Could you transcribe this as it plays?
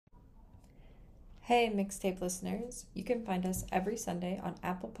Hey, mixtape listeners. You can find us every Sunday on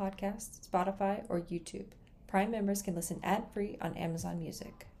Apple Podcasts, Spotify, or YouTube. Prime members can listen ad-free on Amazon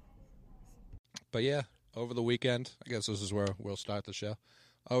Music. But yeah, over the weekend, I guess this is where we'll start the show.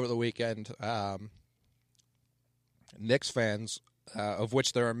 Over the weekend, Knicks fans, of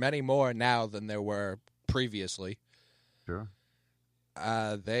which there are many more now than there were previously, Sure.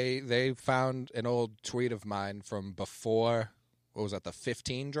 they found an old tweet of mine from before, what was that, the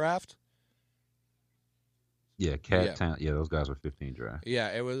 15 draft? Yeah, Town. Yeah, those guys were 15 draft. Yeah,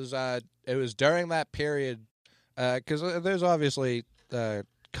 it was during that period, because there's obviously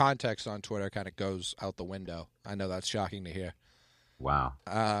context on Twitter kind of goes out the window. I know that's shocking to hear. Wow.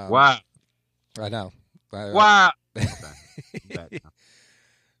 Wow. I know. Wow.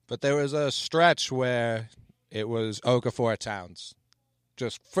 But there was a stretch where it was Okafor Towns.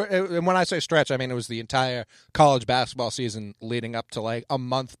 And when I say stretch, I mean it was the entire college basketball season leading up to like a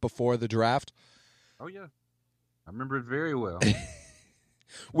month before the draft. Oh, yeah. I remember it very well.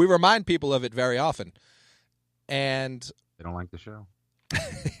 We remind people of it very often. And they don't like the show.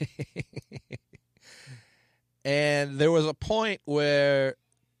 And there was a point where,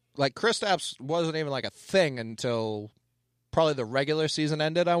 like, Kristaps wasn't even like a thing until probably the regular season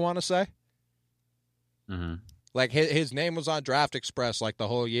ended, I want to say. Mm-hmm. Like, his name was on Draft Express, like, the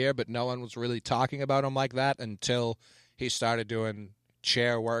whole year, but no one was really talking about him like that until he started doing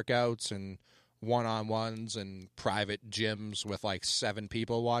chair workouts and one-on-ones and private gyms with, like, 7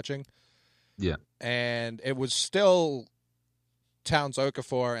 people watching. Yeah. And it was still Towns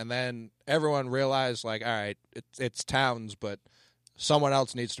Okafor, and then everyone realized, like, all right, it's Towns, but someone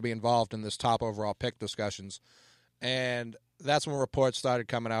else needs to be involved in this top overall pick discussions. And that's when reports started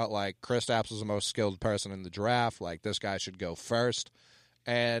coming out like Kristaps is the most skilled person in the draft, like this guy should go first.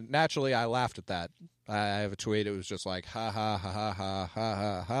 And naturally, I laughed at that. I have a tweet. It was just like, ha, ha, ha, ha, ha, ha,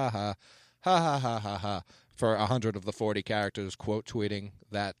 ha, ha, ha, ha, ha, ha, ha, for 100 of the 40 characters quote tweeting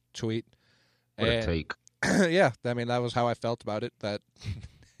that tweet. What a take. Yeah, I mean, that was how I felt about it, and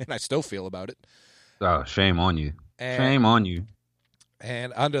I still feel about it. Oh, shame on you. Shame on you.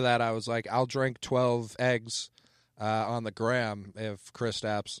 And under that, I was like, I'll drink 12 eggs on the gram if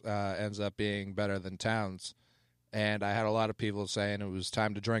Kristaps ends up being better than Towns. And I had a lot of people saying it was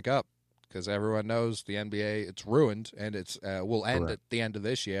time to drink up because everyone knows the NBA, it's ruined, and it's will end at the end of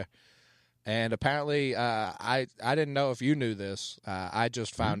this year. And apparently, I didn't know if you knew this. I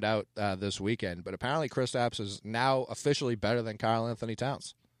just found out this weekend. But apparently, Kristaps is now officially better than Karl Anthony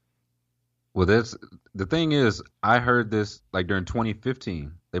Towns. Well, the thing is, I heard this like during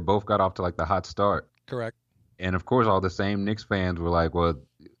 2015. They both got off to like the hot start. Correct. And of course, all the same Knicks fans were like, "Well,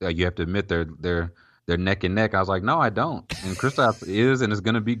 you have to admit they're neck and neck." I was like, "No, I don't." And Kristaps is and is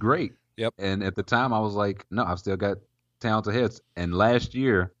going to be great. Yep. And at the time, I was like, "No, I've still got Towns ahead." And last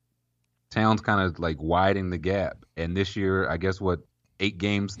year, Towns kind of like widened the gap. And this year, I guess 8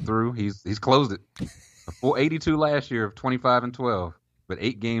 games through, he's closed it. 482 last year of 25-12, but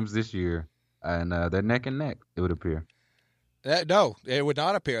 8 games this year, and they're neck and neck. It would appear. No, it would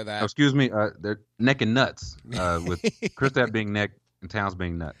not appear that. Oh, excuse me, they're neck and nuts with Kristaps being neck and Towns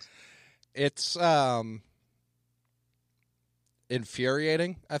being nuts. It's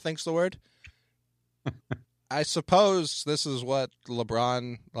infuriating, I think's the word. I suppose this is what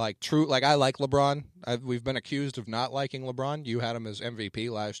LeBron, like I like LeBron. We've been accused of not liking LeBron. You had him as MVP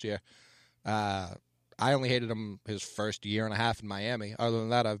last year. I only hated him his first year and a half in Miami. Other than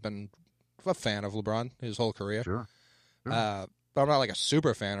that, I've been a fan of LeBron his whole career. Sure. But I'm not like a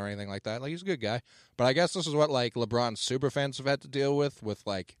super fan or anything like that. Like, he's a good guy. But I guess this is what like LeBron super fans have had to deal with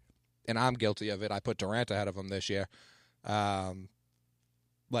like, and I'm guilty of it. I put Durant ahead of him this year.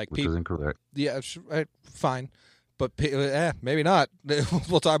 Which is incorrect. Yeah, fine. But maybe not.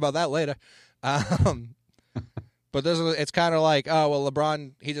 We'll talk about that later. But it's kind of like, oh, well,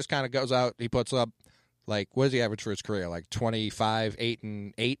 LeBron, he just kind of goes out, he puts up, like, what is the average for his career? Like 25, 8,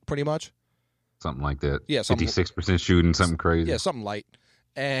 and 8, pretty much? Something like that. Yeah, 56% shooting, something crazy. Yeah, something light.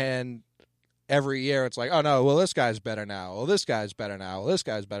 And every year it's like, oh, no, well, this guy's better now. Well, this guy's better now. Well, this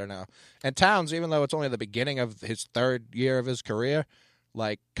guy's better now. And Towns, even though it's only the beginning of his 3rd year of his career,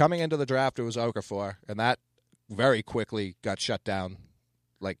 like, coming into the draft, it was Okafor, and that very quickly got shut down,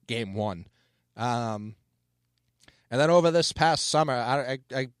 like, game 1. And then over this past summer,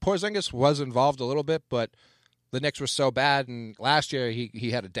 Porzingis was involved a little bit, but the Knicks were so bad, and last year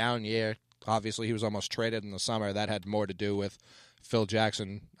he had a down year. Obviously, he was almost traded in the summer. That had more to do with Phil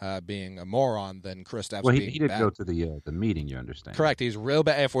Jackson being a moron than Kristaps being bad. He did go to the meeting, you understand. Correct. He's real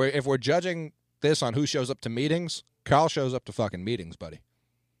bad. If we're judging this on who shows up to meetings, Karl shows up to fucking meetings, buddy.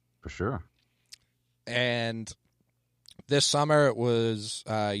 For sure. And this summer it was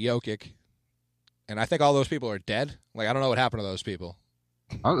Jokic. And I think all those people are dead. Like, I don't know what happened to those people.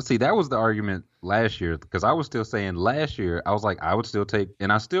 Oh, see, that was the argument last year because I was still saying last year I was like I would still take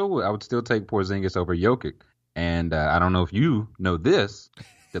and I would still take Porzingis over Jokic. And I don't know if you know this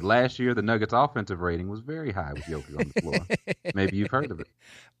that last year the Nuggets' offensive rating was very high with Jokic on the floor. Maybe you've heard of it.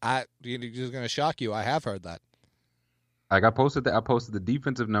 It's just going to shock you. I have heard that. Like I posted the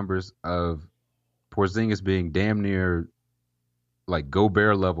defensive numbers of Porzingis being damn near like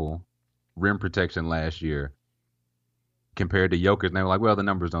Gobert level rim protection last year compared to Jokic. And they were like, well, the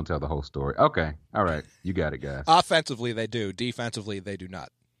numbers don't tell the whole story. Okay. All right. You got it, guys. Offensively, they do. Defensively, they do not.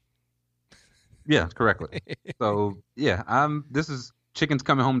 Yeah, correctly. So, yeah, this is chickens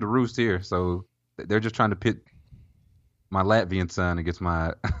coming home to roost here. So they're just trying to pit my Latvian son against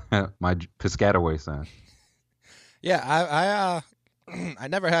my my Piscataway son. Yeah, I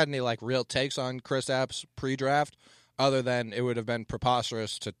never had any like real takes on Kristaps pre-draft, other than it would have been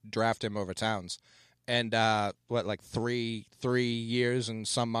preposterous to draft him over Towns. And like 3 years and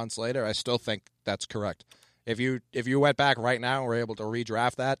some months later, I still think that's correct. If you went back right now and were able to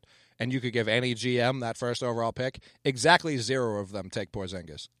redraft that, and you could give any GM that first overall pick, exactly 0 of them take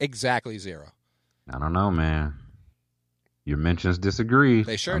Porzingis. Exactly 0. I don't know, man. Your mentions disagree.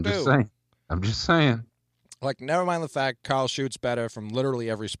 They sure do. I'm just saying. Like, never mind the fact Carl shoots better from literally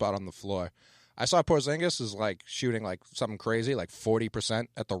every spot on the floor. I saw Porzingis is like shooting like something crazy, like 40%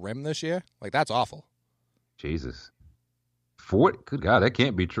 at the rim this year. Like, that's awful. Jesus. 40? Good God, that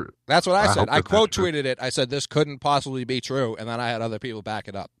can't be true. That's what I said. I quote tweeted it. I said this couldn't possibly be true, and then I had other people back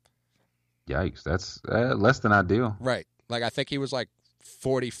it up. Yikes, that's less than ideal. Right. Like, I think he was like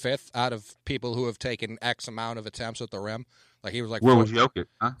 45th out of people who have taken X amount of attempts at the rim. Like, he was like... Where was Jokic?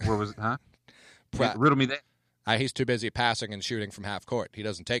 Huh? Where was it? Huh? Riddle me that. He's too busy passing and shooting from half court. He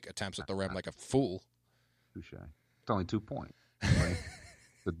doesn't take attempts at the rim like a fool. Touche. It's only 2 points. Right?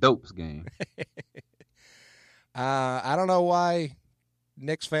 The dopes game. I don't know why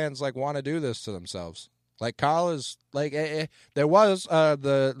Knicks fans like want to do this to themselves. Like, Carl is like there was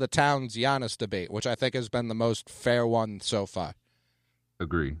the Towns Giannis debate, which I think has been the most fair one so far.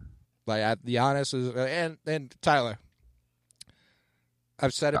 Agree. Like, Giannis is and Tyler.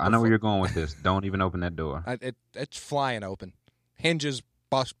 I've said it before. I know where you're going with this. Don't even open that door. It's flying open. Hinges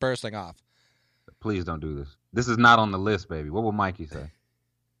bursting off. Please don't do this. This is not on the list, baby. What will Mikey say?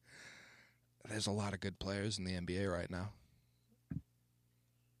 There's a lot of good players in the NBA right now.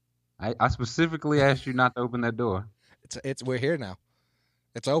 I specifically asked you not to open that door. We're here now.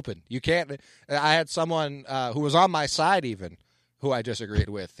 It's open. You can't. I had someone who was on my side even who I disagreed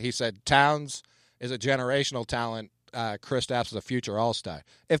with. He said Towns is a generational talent. Kristaps is a future All-Star.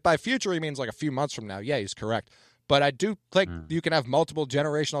 If by future he means like a few months from now, yeah, he's correct. But I do think you can have multiple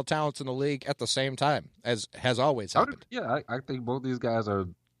generational talents in the league at the same time, as has always happened. I think both these guys are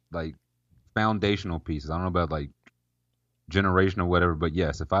like foundational pieces. I don't know about like generational whatever, but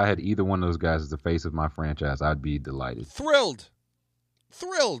yes, if I had either one of those guys as the face of my franchise, I'd be delighted. Thrilled.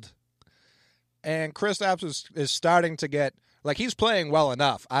 And Kristaps is starting to get like he's playing well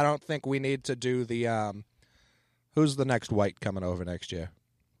enough. I don't think we need to do the who's the next white coming over next year?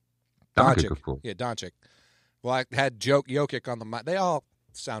 Doncic, of course. Yeah, Doncic. Well, I had Jokic on the mic. They all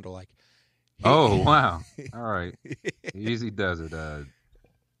sound alike. Oh, wow. All right. Easy does it.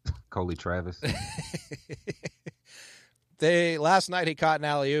 Coley Travis. Last night he caught an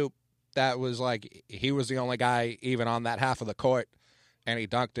alley-oop that was like he was the only guy even on that half of the court, and he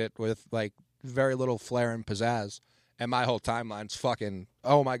dunked it with like very little flair and pizzazz. And my whole timeline's fucking,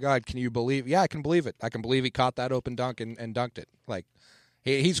 oh my God, can you believe? Yeah, I can believe it. I can believe he caught that open dunk and dunked it. Like,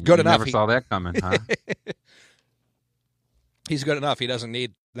 he's good enough. Never saw that coming, huh? He's good enough. He doesn't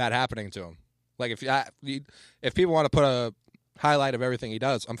need that happening to him. Like, if people want to put a highlight of everything he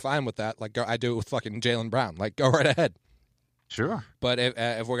does, I'm fine with that. Like, I do it with fucking Jaylen Brown. Like, go right ahead. Sure. But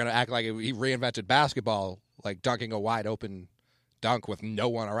if we're going to act like he reinvented basketball, like dunking a wide open dunk with no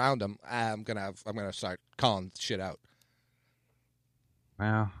one around him, I'm gonna start calling shit out.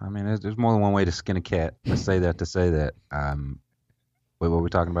 Well, I mean, there's more than one way to skin a cat. Let's say that to say that. Wait, what were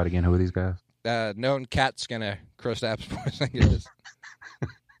we talking about again? Who are these guys? Known cat skinner, Kristaps Porzingis.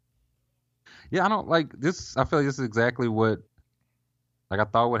 Yeah, I don't like this. I feel like this is exactly what I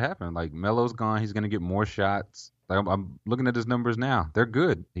thought would happen. Like, Melo's gone. He's going to get more shots. Like, I'm looking at his numbers now. They're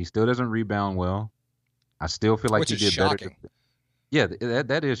good. He still doesn't rebound well. I still feel like he did better. Yeah,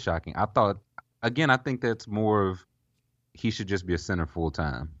 that is shocking. I think that's more of he should just be a center full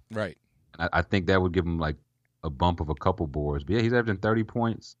time. Right. I think that would give him like a bump of a couple boards. But yeah, he's averaging 30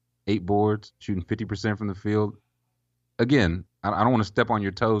 points, 8 boards, shooting 50% from the field. Again, I don't want to step on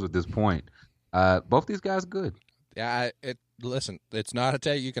your toes at this point. Both these guys good. Yeah, listen, it's not a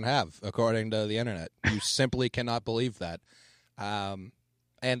take you can have, according to the internet. You simply cannot believe that.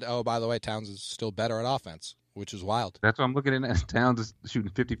 And, oh, by the way, Towns is still better at offense, which is wild. That's what I'm looking at. Towns is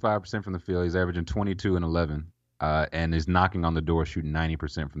shooting 55% from the field. He's averaging 22 and 11, and is knocking on the door, shooting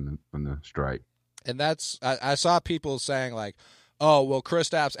 90% from the stripe. And that's I saw people saying like, oh, well,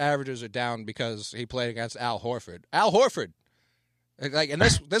 Kristaps' averages are down because he played against Al Horford. Al Horford, like, and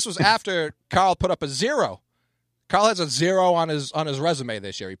this was after Carl put up a 0. Carl has a 0 on his resume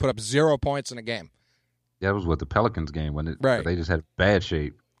this year. He put up 0 points in a game. That was what the Pelicans game when Right. They just had bad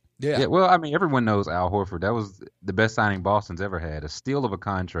shape. Yeah. Well, I mean, everyone knows Al Horford. That was the best signing Boston's ever had, a steal of a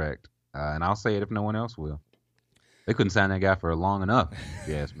contract. And I'll say it if no one else will. They couldn't sign that guy for long enough, if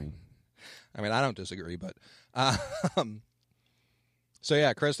you ask me. I mean, I don't disagree, but so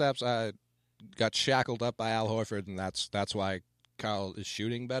yeah, Kristaps got shackled up by Al Horford, and that's why Carl is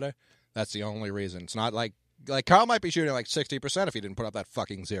shooting better. That's the only reason. It's not like Carl might be shooting like 60% if he didn't put up that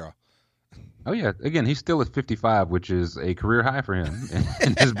fucking 0. Oh yeah, again, he's still at 55, which is a career high for him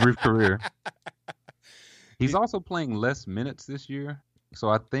in his brief career. He's also playing less minutes this year, so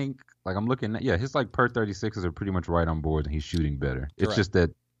I think I'm looking at his like per 36s are pretty much right on board, and he's shooting better. It's Correct. just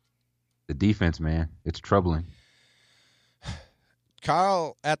that the defense, man, it's troubling.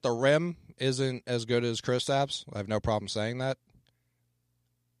 Carl at the rim isn't as good as Kristaps. I have no problem saying that.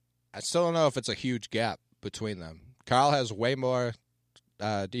 I still don't know if it's a huge gap between them. Carl has way more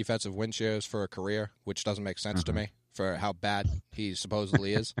defensive win shares for a career, which doesn't make sense to me for how bad he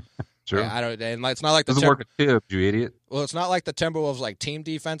supposedly is. Sure. I don't, and it's not like the Doesn't work a tip, you idiot. Well, it's not like the Timberwolves like team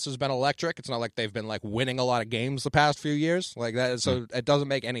defense has been electric. It's not like they've been like winning a lot of games the past few years like that. So it doesn't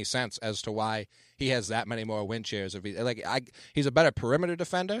make any sense as to why he has that many more win shares. If he's a better perimeter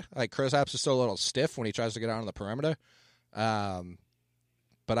defender. Like Kristaps is still a little stiff when he tries to get out on the perimeter.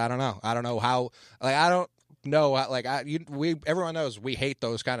 But I don't know. I don't know how. Like I don't know. Like everyone knows we hate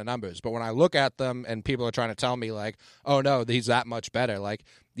those kind of numbers. But when I look at them and people are trying to tell me like, oh no, he's that much better. Like,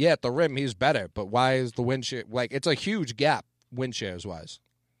 yeah, at the rim he's better, but why is the win share like it's a huge gap win shares wise?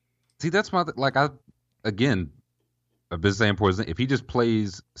 See, that's my I've been saying if he just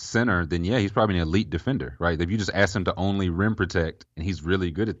plays center, then yeah, he's probably an elite defender, right? If you just ask him to only rim protect, and he's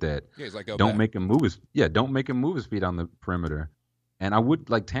really good at that, Yeah, he's like, don't make him move his feet on the perimeter. And I would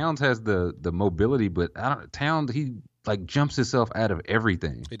like Towns has the mobility, but Towns he like jumps himself out of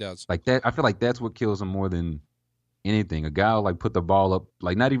everything. He does. Like that. I feel like that's what kills him more than anything. A guy will like put the ball up,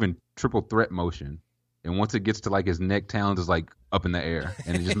 like not even triple threat motion. And once it gets to like his neck, Towns is like up in the air.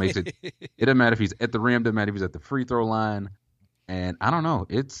 And it just makes it doesn't matter if he's at the rim, doesn't matter if he's at the free throw line. And I don't know.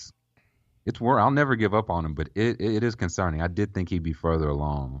 It's I'll never give up on him, but it is concerning. I did think he'd be further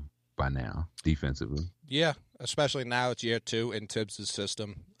along by now, defensively. Yeah, especially now it's year 2 in Tibbs'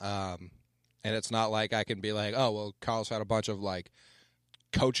 system. And it's not like I can be like, oh, well, Carl's had a bunch of like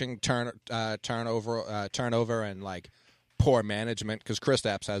coaching turnover and like poor management because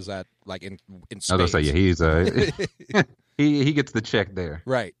Kristaps has that like in spades. I was gonna say he's he gets the check there,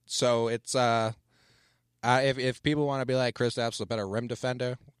 right? So it's if people want to be like Kristaps a better rim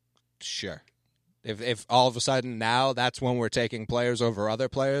defender, sure. If all of a sudden now that's when we're taking players over other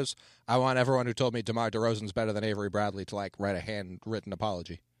players, I want everyone who told me DeMar DeRozan's better than Avery Bradley to like write a handwritten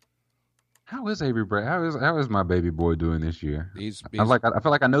apology. How is Avery Bradley? How is my baby boy doing this year? I feel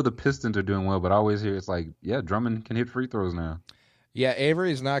like I know the Pistons are doing well, but I always hear it's like, yeah, Drummond can hit free throws now. Yeah,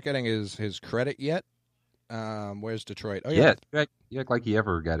 Avery's not getting his credit yet. Where's Detroit? Oh yeah, you act like he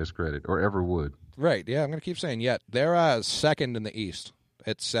ever got his credit or ever would. Right? Yeah, I'm gonna keep saying yet. They're second in the East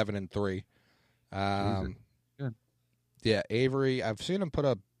at 7-3. Good. Yeah, Avery. I've seen him put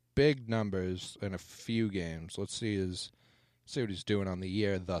up big numbers in a few games. Let's see what he's doing on the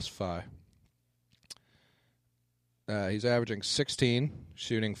year thus far. He's averaging 16,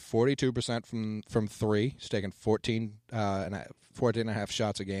 shooting 42% from 3. He's taking 14 and a half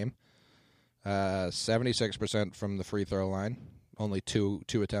shots a game. 76% from the free throw line, only two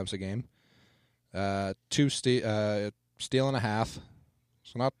attempts a game. 2 steal and a half.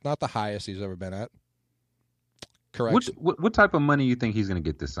 So not the highest he's ever been at. Correct. What type of money you think he's going to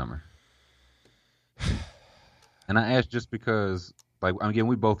get this summer? And I ask just because, like, again,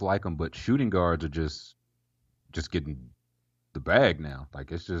 we both like him, but shooting guards are just getting the bag now.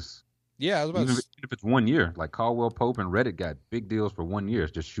 Like, it's just I was about even if it's 1 year. Like Caldwell Pope and Reddit got big deals for 1 year.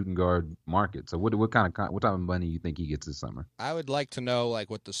 It's just shooting guard market. So what type of money you think he gets this summer? I would like to know like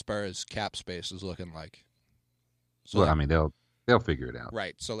what the Spurs cap space is looking like. So well, I mean they'll figure it out.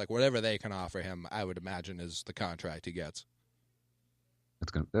 Right. So like whatever they can offer him, I would imagine is the contract he gets.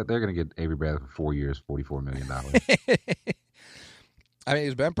 They're gonna get Avery Bradley for 4 years, $44 million. I mean,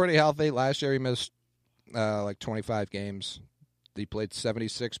 he's been pretty healthy. Last year he missed like 25 games. he played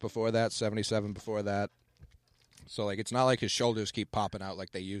 76 before that, 77 before that. So like it's not like his shoulders keep popping out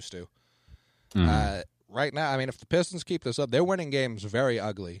like they used to. Right now, I mean, if the Pistons keep this up, they're winning games very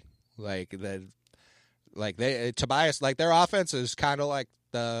ugly. Tobias, like their offense is kind of like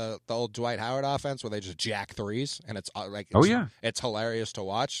the old Dwight Howard offense where they just jack threes, and it's it's hilarious to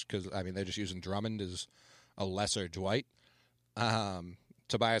watch because I mean they're just using Drummond as a lesser Dwight.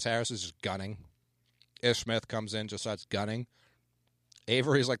 Tobias Harris is just gunning. Ish Smith comes in, just starts gunning.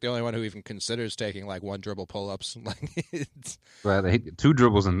 Avery's like the only one who even considers taking like one dribble pull-ups. Like, well, 2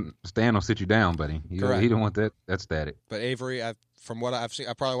 dribbles and Stan will sit you down, buddy. He don't want that static. But Avery, from what I've seen,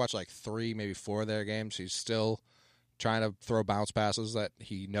 I probably watched like 3, maybe 4 of their games. He's still trying to throw bounce passes that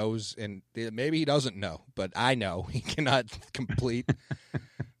he knows, and maybe he doesn't know, but I know he cannot complete.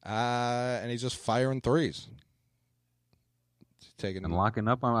 And he's just firing threes. And locking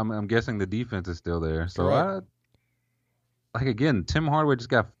up, I'm guessing the defense is still there. So like again, Tim Hardaway just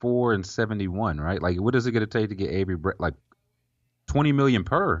got 4 and 71, right? Like, what is it going to take to get Avery like $20 million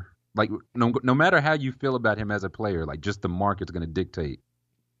per? Like, no matter how you feel about him as a player, like just the market's going to dictate.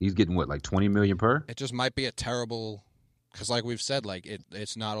 He's getting what, like $20 million per? It just might be a terrible, because like we've said, like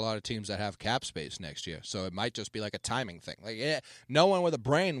it's not a lot of teams that have cap space next year, so it might just be like a timing thing. Like, no one with a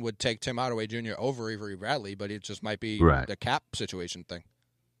brain would take Tim Hardaway Jr. over Avery Bradley, but it just might be the cap situation thing.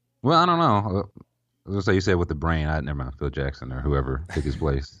 Well, I don't know. I was going to say, you said with the brain. Never mind, Phil Jackson or whoever took his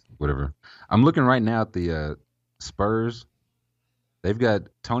place, whatever. I'm looking right now at the Spurs. They've got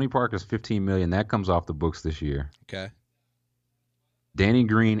Tony Parker's $15 million. That comes off the books this year. Okay. Danny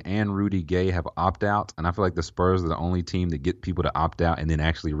Green and Rudy Gay have opt-out, and I feel like the Spurs are the only team that get people to opt out and then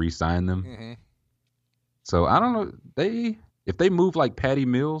actually re-sign them. Mm-hmm. So I don't know. If they move like Patty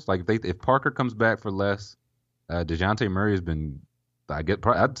Mills, like if Parker comes back for less, DeJounte Murray has been,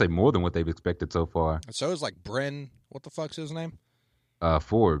 I'd say more than what they've expected so far. So is like Bryn, what the fuck's his name?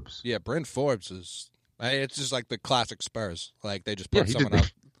 Forbes. Yeah, Bryn Forbes is. It's just like the classic Spurs. Like they just put someone up.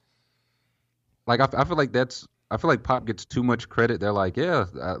 Like I feel like Pop gets too much credit. They're like,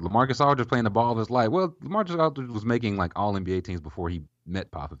 LaMarcus Aldridge playing the ball of his life. Well, LaMarcus Aldridge was making like all NBA teams before he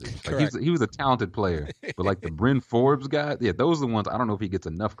met Popovich. Like he was a talented player, but like the Bryn Forbes guy, those are the ones I don't know if he gets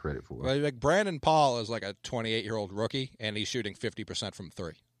enough credit for. Well, like Brandon Paul is like a 28-year-old rookie, and he's shooting 50% from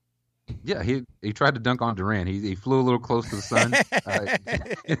 3. Yeah, he tried to dunk on Durant. He flew a little close to the sun.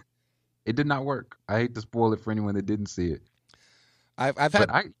 It did not work. I hate to spoil it for anyone that didn't see it.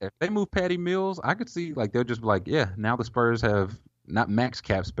 If they move Patty Mills, I could see like they'll just be like, now the Spurs have not max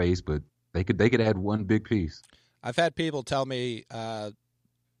cap space, but they could add one big piece. I've had people tell me the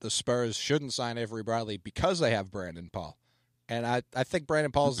Spurs shouldn't sign Avery Bradley because they have Brandon Paul, and I think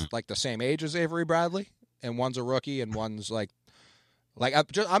Brandon Paul's like the same age as Avery Bradley, and one's a rookie and one's like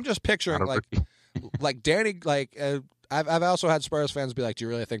I'm just picturing like Danny I've also had Spurs fans be like, do you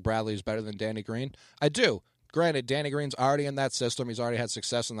really think Bradley's better than Danny Green? I do. Granted, Danny Green's already in that system. He's already had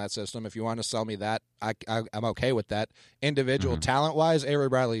success in that system. If you want to sell me that, I'm okay with that. Individual talent-wise, Avery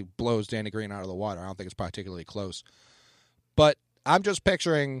Bradley blows Danny Green out of the water. I don't think it's particularly close. But I'm just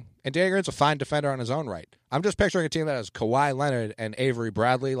picturing, and Danny Green's a fine defender on his own right. I'm just picturing a team that has Kawhi Leonard and Avery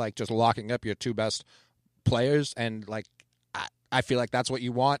Bradley, like just locking up your 2 best players, and like I feel like that's what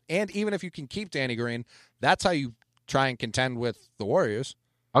you want. And even if you can keep Danny Green, that's how you try and contend with the Warriors.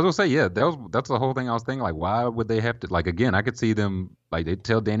 I was gonna say, that's the whole thing I was thinking. Like, why would they have to? Like, again, I could see them like they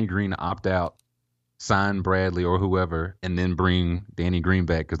tell Danny Green to opt out, sign Bradley or whoever, and then bring Danny Green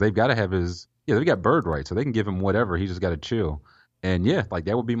back because they've got to have his. Yeah, they got bird rights, so they can give him whatever. He just got to chill. And like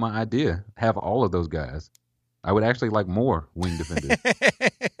that would be my idea. Have all of those guys. I would actually like more wing defenders.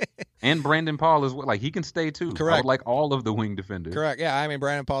 And Brandon Paul is like he can stay too. Correct. I would like all of the wing defenders. Correct. Yeah, I mean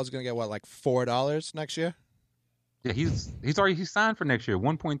Brandon Paul's gonna get what, like $4 next year. Yeah, he's signed for next year,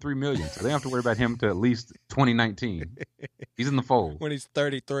 $1.3 million. So they don't have to worry about him to at least 2019. He's in the fold when he's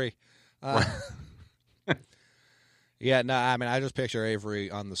 33. Yeah, no, I mean I just picture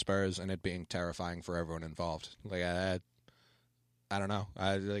Avery on the Spurs and it being terrifying for everyone involved. Like I don't know.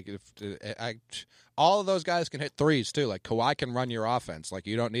 All of those guys can hit threes too. Like Kawhi can run your offense. Like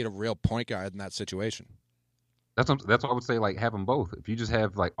you don't need a real point guard in that situation. That's what I would say. Like have them both. If you just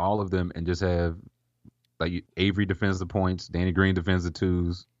have like all of them and just have. Like Avery defends the points, Danny Green defends the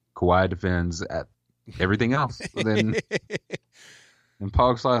 2s, Kawhi defends at everything else. Then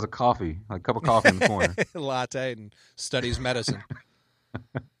Paul slides a coffee, like a cup of coffee in the corner, latte, and studies medicine.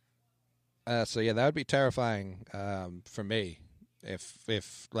 So yeah, that would be terrifying for me.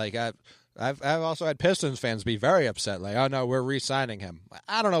 If like I've also had Pistons fans be very upset, like, oh no, we're re-signing him.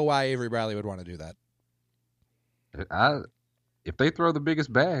 I don't know why Avery Bradley would want to do that. If they throw the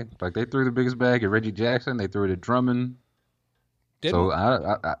biggest bag, like they threw the biggest bag at Reggie Jackson, they threw it at Drummond.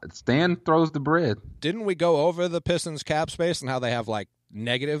 So Stan throws the bread. Didn't we go over the Pistons cap space and how they have like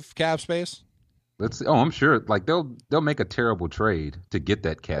negative cap space? Let's see. Oh, I'm sure. Like they'll make a terrible trade to get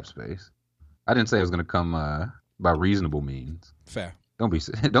that cap space. I didn't say it was going to come by reasonable means. Fair. Don't be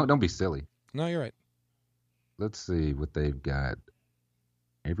silly. No, you're right. Let's see what they've got.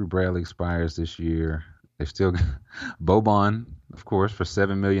 Avery Bradley expires this year. They've still got Boban, of course, for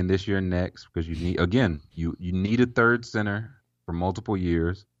 $7 million this year and next, because you need a third center for multiple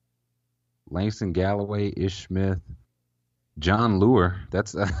years. Langston Galloway, Ish Smith, John Lure.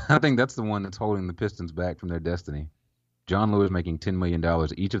 I think that's the one that's holding the Pistons back from their destiny. John Lure is making $10 million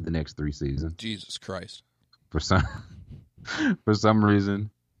each of the next 3 seasons. Jesus Christ. For some reason.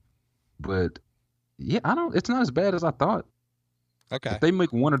 But yeah, it's not as bad as I thought. Okay. If they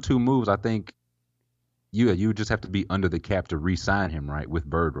make 1 or 2 moves, I think you would just have to be under the cap to re-sign him, right, with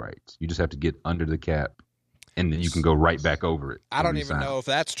bird rights. You just have to get under the cap, and then you can go right back over it. I don't even know if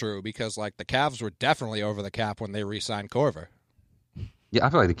that's true because, like, the Cavs were definitely over the cap when they re-signed Korver. Yeah, I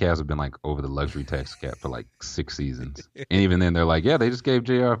feel like the Cavs have been, like, over the luxury tax cap for, like, 6 seasons. And even then, they're like, yeah, they just gave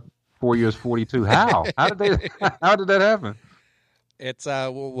JR 4 years, 42. How? How did that happen? It's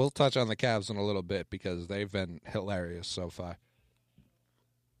we'll touch on the Cavs in a little bit because they've been hilarious so far.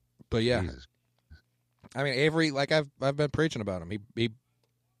 But yeah, Jesus. I mean Avery, like I've been preaching about him.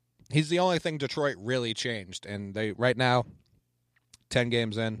 He's the only thing Detroit really changed, and they right now, 10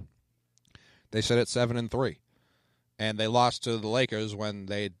 games in, they sit at 7-3, and they lost to the Lakers when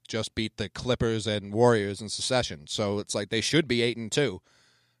they just beat the Clippers and Warriors in succession. So it's like they should be 8-2.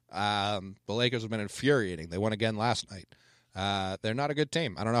 The Lakers have been infuriating. They won again last night. They're not a good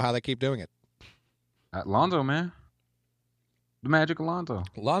team. I don't know how they keep doing it. Lonzo, man. The Magic Lonzo.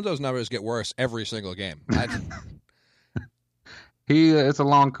 Lonzo's numbers get worse every single game. It's a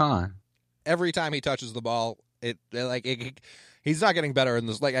long con. Every time he touches the ball, he's not getting better in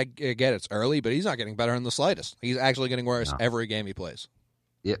this. Like I get it's early, but he's not getting better in the slightest. He's actually getting worse every game he plays.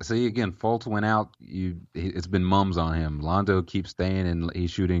 Yeah. See, again, Fultz went out. It's been mums on him. Lonzo keeps staying, and he's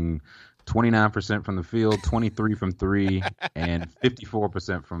shooting 29% from the field, 23 from 3, and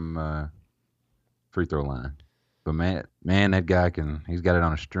 54% from free throw line. But man, that guy he's got it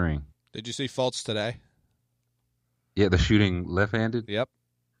on a string. Did you see Fultz today? Yeah, the shooting left-handed? Yep.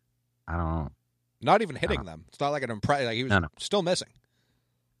 I don't. Not even hitting them. It's not like an impression. Like he was still missing.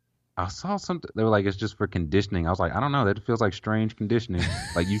 I saw something. They were like, it's just for conditioning. I was like, I don't know. That feels like strange conditioning.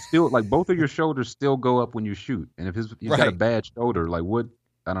 Like you still, like both of your shoulders still go up when you shoot. And if he's got a bad shoulder, like what?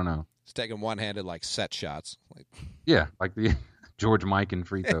 I don't know. He's taking one-handed like set shots. Yeah, like the George Mikan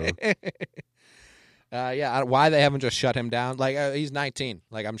free throw. Why they haven't just shut him down? Like he's 19.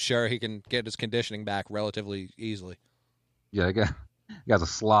 Like I'm sure he can get his conditioning back relatively easily. Yeah, the guy's a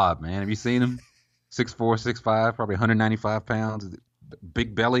slob, man. Have you seen him? 6'4", 6'5", probably 195 pounds.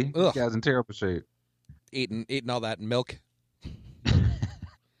 Big belly. This guy's in terrible shape. Eating all that milk.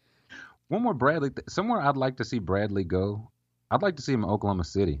 One more Bradley. Somewhere I'd like to see Bradley go. I'd like to see him in Oklahoma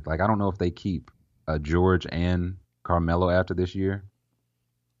City. Like I don't know if they keep George and Carmelo after this year.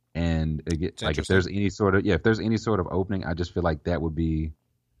 And like if there's any sort of opening, I just feel like that would be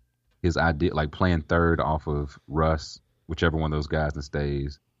his idea, like playing third off of Russ, whichever one of those guys that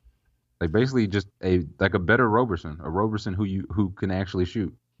stays. Like basically just a better Roberson, a Roberson who can actually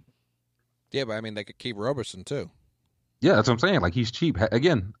shoot. Yeah, but I mean they could keep Roberson too. Yeah, that's what I'm saying. Like he's cheap.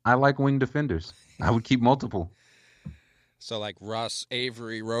 Again, I like wing defenders. I would keep multiple. So like Russ,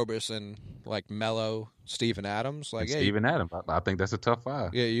 Avery, Roberson, like Melo, Steven Adams, Steven Adams. I think that's a tough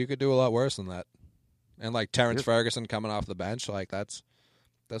 5. Yeah, you could do a lot worse than that. And like Terrence Ferguson coming off the bench, like that's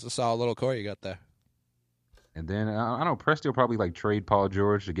a solid little core you got there. And then I know Presti will probably like trade Paul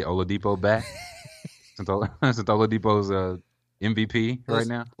George to get Oladipo back, since Oladipo's MVP right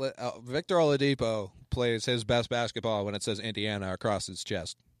now. Victor Oladipo plays his best basketball when it says Indiana across his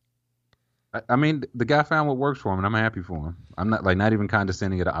chest. I mean, the guy found what works for him, and I'm happy for him. I'm not even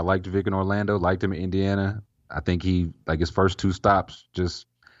condescending it. I liked Vic in Orlando, liked him in Indiana. I think his first 2 stops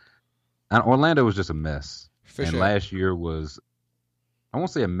Orlando was just a mess. Last year was, I won't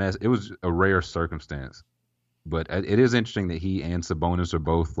say a mess. It was a rare circumstance. But it is interesting that he and Sabonis are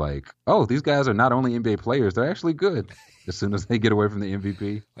both like, oh, these guys are not only NBA players, they're actually good as soon as they get away from the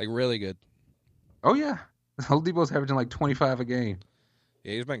MVP. Like really good. Oh, yeah. Oladipo's averaging like 25 a game.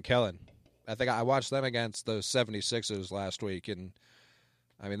 Yeah, he's been killing. I think I watched them against the 76ers last week, and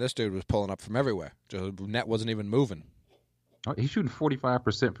I mean, this dude was pulling up from everywhere. The net wasn't even moving. Oh, he's shooting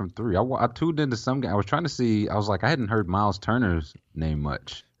 45% from 3. I tuned into some guy. I was trying to see. I was like, I hadn't heard Miles Turner's name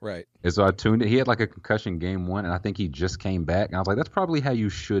much. Right. And so I tuned in. He had like a concussion game 1, and I think he just came back. And I was like, that's probably how you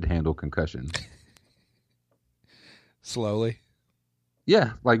should handle concussions. Slowly.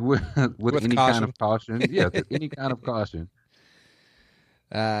 Yeah, like with any kind caution. of caution. Yeah, any kind of caution.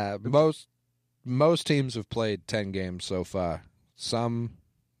 Most teams have played 10 games so far. Some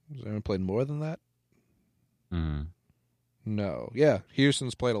has anyone played more than that? Mm. No. Yeah,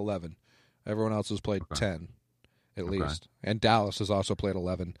 Houston's played 11. Everyone else has played 10 at least. And Dallas has also played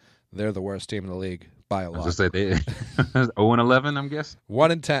 11. They're the worst team in the league by a lot. I was just say they 0-11, I'm guessing.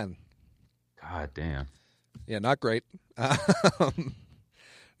 1-10. God damn. Yeah, not great.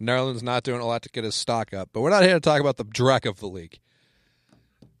 Nerlens not doing a lot to get his stock up, but we're not here to talk about the dreck of the league.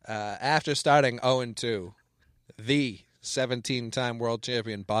 After starting 0-2, the 17-time world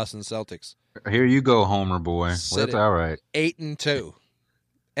champion Boston Celtics. Here you go, Homer boy. Well, that's all right. 8-2.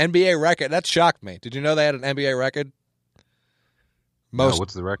 NBA record. That shocked me. Did you know they had an NBA record?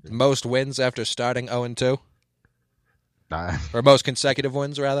 What's the record? Most wins after starting 0-2? Or most consecutive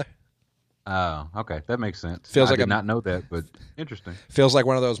wins, rather? Oh, okay. That makes sense. I did not know that, but interesting. Feels like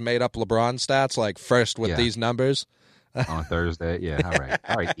one of those made-up LeBron stats, like first with these numbers. On Thursday. Yeah, all right.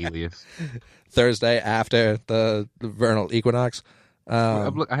 All right, Elias. Thursday after the vernal equinox.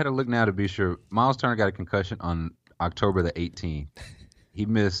 I had to look now to be sure. Miles Turner got a concussion on October the 18th.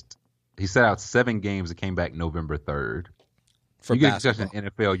 He sat out 7 games and came back November 3rd. For you get basketball. a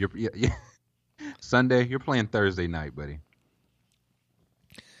concussion in NFL, Sunday, you're playing Thursday night, buddy.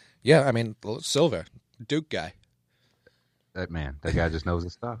 Yeah, I mean, Silver, Duke guy. That guy just knows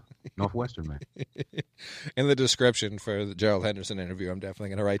his stuff. Northwestern man. In the description for the Gerald Henderson interview, I'm definitely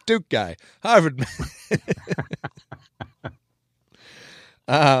going to write Duke guy, Harvard man.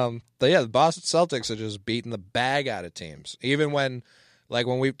 But yeah, the Boston Celtics are just beating the bag out of teams. Even when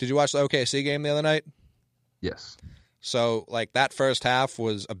did you watch the OKC game the other night? Yes. So, that first half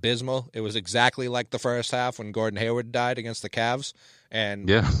was abysmal. It was exactly like the first half when Gordon Hayward died against the Cavs. And,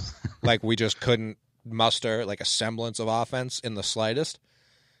 we just couldn't muster, a semblance of offense in the slightest.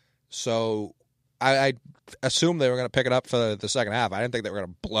 So, I assumed they were going to pick it up for the second half. I didn't think they were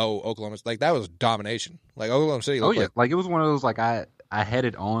going to blow Oklahoma. That was domination. Oklahoma City. Oh, yeah. It was one of those, I had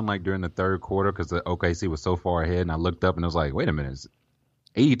it on, during the third quarter because the OKC was so far ahead. And I looked up and I was like, wait a minute.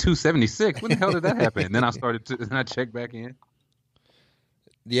 82-76. When the hell did that happen? And then I checked back in.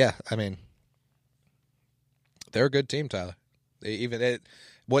 Yeah, I mean, they're a good team, Tyler.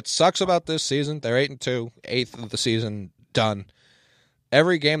 What sucks about this season, they're 8-2, 8th of the season done.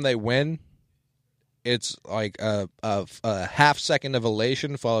 Every game they win, it's like a half second of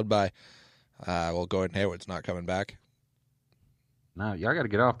elation followed by, Gordon Hayward's not coming back. No, y'all got to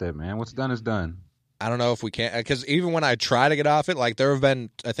get off that, man. What's done is done. I don't know if we can, because even when I try to get off it, there have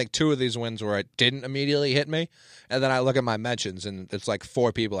been, I think, 2 of these wins where it didn't immediately hit me, and then I look at my mentions, and it's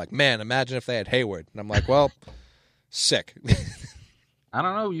 4 people man, imagine if they had Hayward. And I'm like, well, sick. I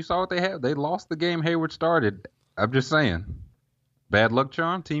don't know. You saw what they had. They lost the game Hayward started. I'm just saying. Bad luck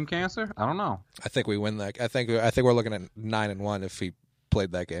charm? Team cancer? I don't know. I think we win that. I think we're looking at 9-1 if he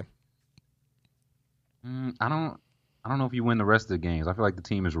played that game. I don't know if you win the rest of the games. I feel like the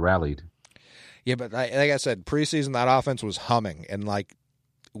team has rallied. Yeah, but like I said, preseason, that offense was humming, and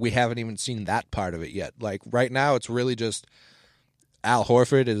we haven't even seen that part of it yet. Right now, it's really just Al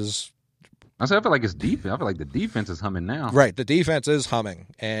Horford is. I feel like it's defense. I feel like the defense is humming now. Right, the defense is humming,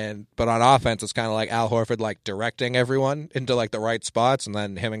 but on offense, it's kind of like Al Horford directing everyone into the right spots, and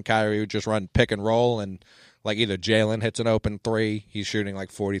then him and Kyrie would just run pick and roll, and either Jalen hits an open 3, he's shooting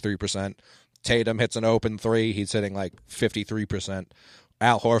 43%. Tatum hits an open 3, he's hitting 53%.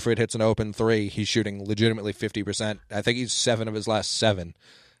 Al Horford hits an open 3. He's shooting legitimately 50%. I think he's 7 of his last 7.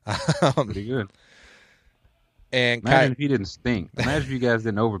 Pretty good. And imagine if he didn't stink. Imagine if you guys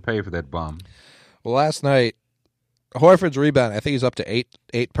didn't overpay for that bum. Well, last night, Horford's rebound, I think he's up to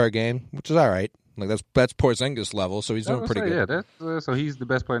 8 per game, which is all right. That's Porzingis level, so he's doing pretty good. Yeah, that's so he's the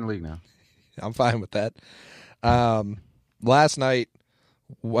best player in the league now. I'm fine with that. Last night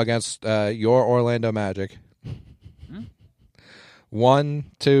against your Orlando Magic. 1,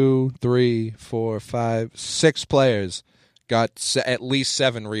 2, 3, 4, 5, 6 players got at least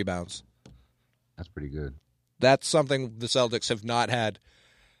 7 rebounds. That's pretty good. That's something the Celtics have not had.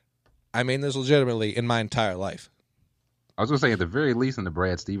 I mean this legitimately in my entire life. I was going to say, at the very least in the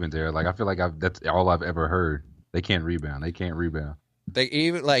Brad Stevens era, I feel like that's all I've ever heard. They can't rebound. They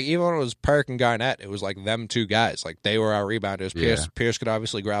even when it was Perk and Garnett, it was them 2 guys. They were our rebounders. Yeah. Pierce could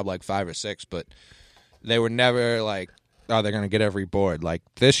obviously grab 5 or 6, but they were never they're going to get every board.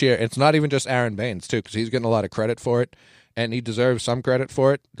 This year, it's not even just Aaron Baines, too, because he's getting a lot of credit for it, and he deserves some credit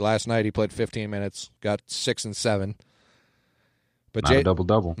for it. Last night, he played 15 minutes, got 6 and 7. But not a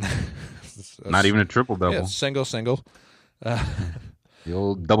double-double. Not even a triple-double. Yeah, single. The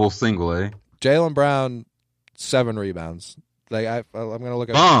old double single, eh? Jaylen Brown, 7 rebounds, Like I'm gonna look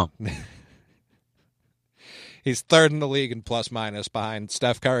at. Bomb. He's third in the league in plus minus behind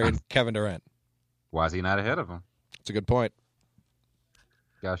Steph Curry and Kevin Durant. Why is he not ahead of him? That's a good point.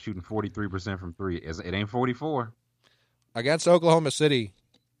 Guy shooting 43% from three. It ain't 44. Against Oklahoma City,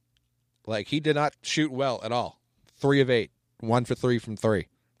 like he did not shoot well at all. 3 of 8, 1 for 3 from 3,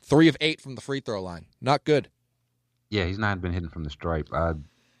 3 of 8 from the free throw line. Not good. Yeah, he's not been hitting from the stripe.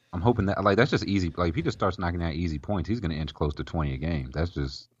 I'm hoping that that's just easy. Like if he just starts knocking out easy points, he's going to inch close to 20 a game. That's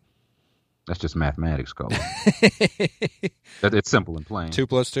just mathematics, Cole. It's simple and plain. 2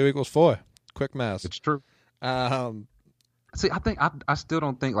 + 2 = 4. Quick math. It's true. See, I still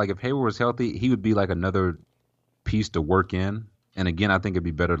don't think like if Hayward was healthy, he would be like another piece to work in. And again, I think it'd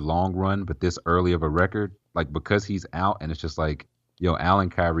be better long run, but this early of a record, like because he's out, and it's just like, Allen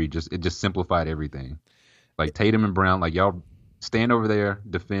Kyrie it just simplified everything. Like Tatum and Brown, like y'all stand over there,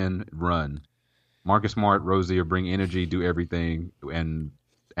 defend, run. Marcus Smart, Rozier, bring energy, do everything, and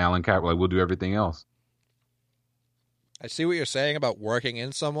Allen Kyrie, like we'll do everything else. I see what you're saying about working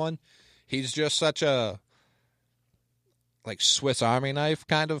in someone. He's just such a like Swiss Army knife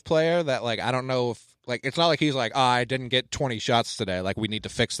kind of player that like I don't know if like it's not like he's like, I didn't get 20 shots today. Like we need to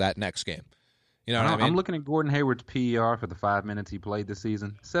fix that next game. You know what I mean? I'm looking at Gordon Hayward's PER for the 5 minutes he played this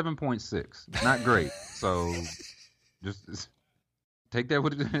season. 7.6. Not great. So just take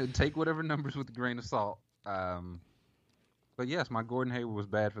whatever numbers with a grain of salt. But yes, my Gordon Hayward was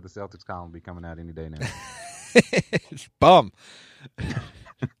bad for the Celtics column. Will be coming out any day now. Bum.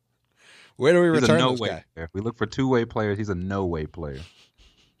 Where do we return this guy? Player. We look for two-way players. He's a no-way player.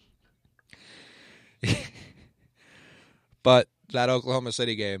 But that Oklahoma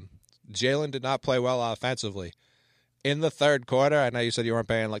City game, Jalen did not play well offensively. In the third quarter, I know you said you weren't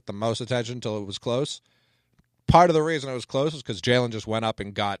paying like the most attention until it was close. Part of the reason it was close is because Jalen just went up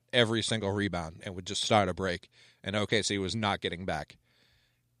and got every single rebound and would just start a break. And OKC was not getting back.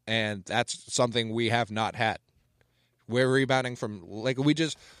 And that's something we have not had. We're rebounding from like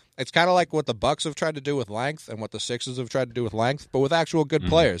it's kind of like what the Bucks have tried to do with length and what the Sixers have tried to do with length, but with actual good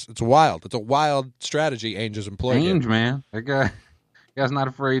players. It's wild. It's a wild strategy Ainge has employed. Ainge, man. That guy's not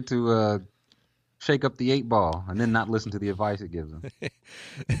afraid to shake up the 8 ball and then not listen to the advice it gives him.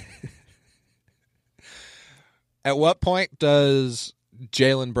 At what point does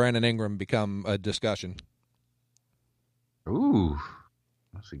Jalen, Brandon Ingram become a discussion? Ooh.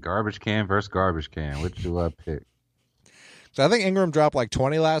 Let's see. Garbage can versus garbage can. Which do I pick? So I think Ingram dropped like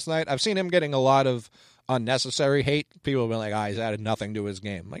 20 last night. I've seen him getting a lot of unnecessary hate. People have been like, he's added nothing to his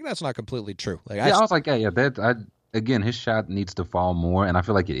game. Like, that's not completely true. Like, I was like, again, his shot needs to fall more, and I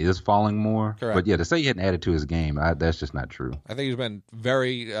feel like it is falling more. Correct. But, to say he hadn't added to his game, that's just not true. I think he's been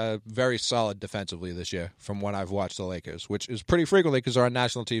very, very solid defensively this year from when I've watched the Lakers, which is pretty frequently because they're on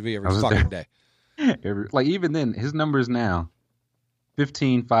national TV every fucking day. Even then, his numbers now,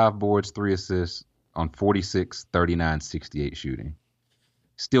 15, 5 boards, 3 assists on 46, 39, 68 shooting.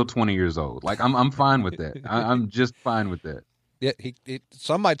 Still 20 years old. Like, I'm fine with that. I'm just fine with that. Yeah,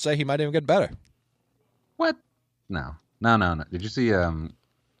 some might say he might even get better. What? No. Did you see?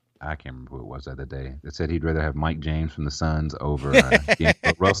 I can't remember who it was the other day that said he'd rather have Mike James from the Suns over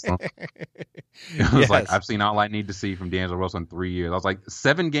D'Angelo Russell. It was like, I've seen all I need to see from D'Angelo Russell in 3 years. I was like,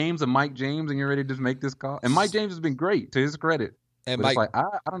 7 games of Mike James, and you're ready to just make this call? And Mike James has been great, to his credit. And but Mike, it's like,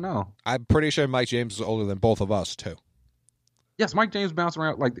 I don't know. I'm pretty sure Mike James is older than both of us, too. Yes, Mike James bounced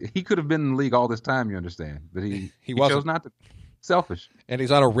around. Like, he could have been in the league all this time, you understand. But he chose not to. Selfish. And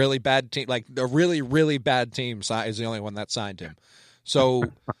he's on a really bad team. Like, a really, really bad team is the only one that signed him. So,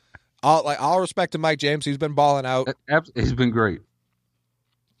 all respect to Mike James. He's been balling out. He's been great.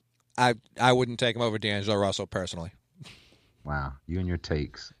 I wouldn't take him over D'Angelo Russell, personally. Wow. You and your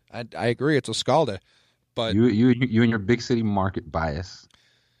takes. I agree. It's a scalder. But you and your big city market bias.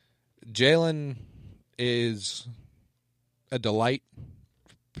 Jalen is a delight,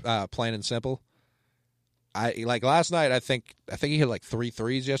 plain and simple. Like last night, I think he hit like 3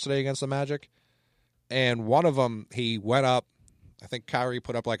 threes yesterday against the Magic, and one of them he went up. I think Kyrie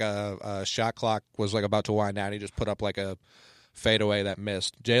put up like a shot clock was like about to wind down. He just put up like a fadeaway that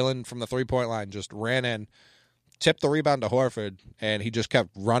missed. Jalen from the 3-point line just ran in, tipped the rebound to Horford, and he just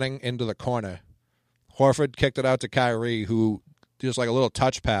kept running into the corner. Horford kicked it out to Kyrie, who just like a little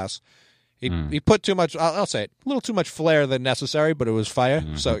touch pass. He put too much, I'll say it, a little too much flair than necessary, but it was fire.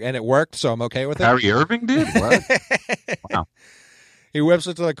 So and it worked, so I'm okay with it. Kyrie Irving did? What? Wow. He whips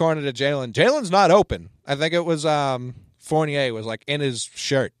it to the corner to Jalen. Jalen's not open. I think it was Fournier was like in his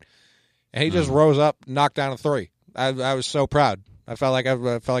shirt. And he just rose up, knocked down a 3. I was so proud. I felt like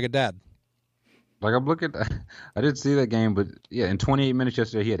a dad. Like I'm looking, I didn't see that game, but yeah, in 28 minutes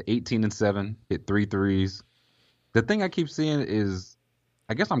yesterday, he had 18 and 7, hit 3 threes. The thing I keep seeing is,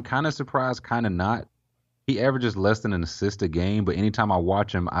 I guess I'm kind of surprised, kind of not. He averages less than an assist a game, but anytime I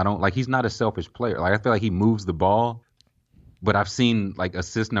watch him, I don't like. He's not a selfish player. Like I feel like he moves the ball, but I've seen like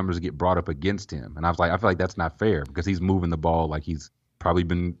assist numbers get brought up against him, and I feel like that's not fair because he's moving the ball like he's probably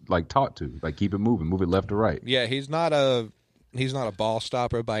been like taught to, like keep it moving, move it left to right. Yeah, he's not a ball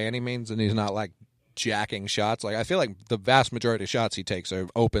stopper by any means, and he's not like jacking shots. Like I feel like the vast majority of shots he takes are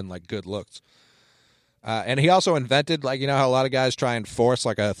open, like good looks. And he also invented, like, you know how a lot of guys try and force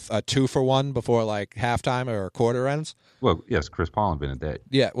like a 2-for-1 before like halftime or a quarter ends. Well, yes, Chris Paul invented that.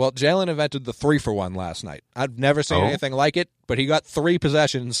 Yeah, well, Jalen invented the 3-for-1 last night. I've never seen anything like it, but he got 3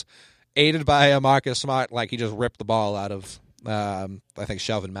 possessions, aided by a Marcus Smart. Like he just ripped the ball out of I think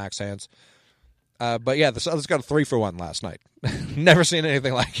Shelvin Mack's hands. But yeah, the Celtics got a 3-for-1 last night. Never seen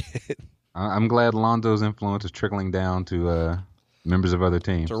anything like it. I'm glad Lonzo's influence is trickling down to members of other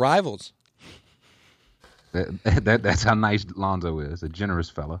teams. To rivals. That's how nice Lonzo is, a generous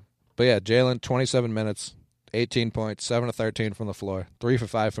fella. But yeah, Jalen, 27 minutes, 18 points, 7 of 13 from the floor, 3 for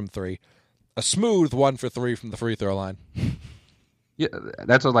 5 from 3. A smooth 1 for 3 from the free throw line. Yeah,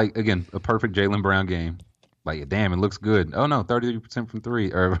 that's a perfect Jaylen Brown game. Like, damn, it looks good. Oh no, 33% from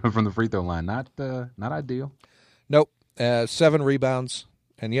 3 or from the free throw line. Not ideal. Nope. 7 rebounds,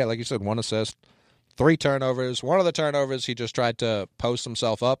 and yeah, like you said, 1 assist, 3 turnovers. One of the turnovers, he just tried to post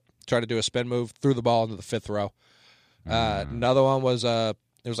himself up, tried to do a spin move, threw the ball into the 5th row. Another one was it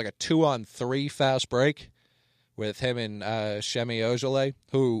was like a 2-on-3 fast break with him and Shemi Ojale,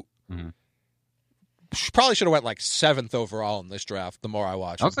 who probably should have went like 7th overall in this draft. The more I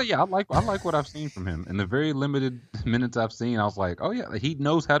watch him. I'll say, yeah, I like what I've seen from him in the very limited minutes I've seen. I was like, oh yeah, he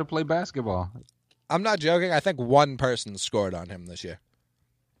knows how to play basketball. I'm not joking. I think one person scored on him this year.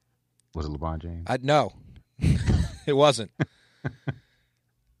 Was it LeBron James? No, it wasn't.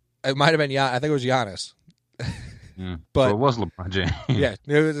 It might have been I think it was Giannis. But so it was LeBron James. Yeah,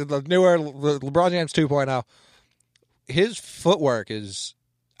 it was the newer LeBron James 2.0. His footwork is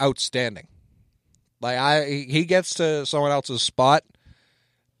outstanding. Like he gets to someone else's spot,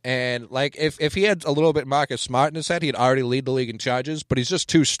 and like if he had a little bit Marcus Smart in his head, he'd already lead the league in charges. But he's just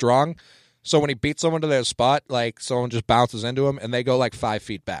too strong. So when he beats someone to their spot, like someone just bounces into him, and they go like 5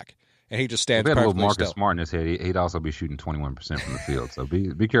 feet back, and he just stands perfectly still. If he had a little Marcus Smart in his head, he'd also be shooting 21% from the field. So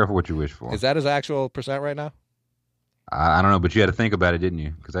be careful what you wish for. Is that his actual percent right now? I don't know, but you had to think about it, didn't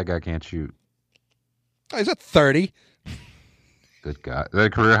you? Because that guy can't shoot. Oh, he's at 30. Good God, is that a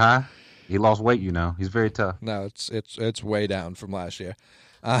career high? He lost weight, you know. He's very tough. No, it's way down from last year.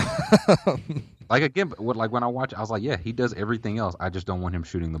 Like again, like when I watch, I was like, yeah, he does everything else. I just don't want him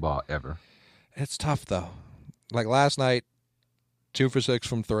shooting the ball ever. It's tough though. Like last night, 2 for 6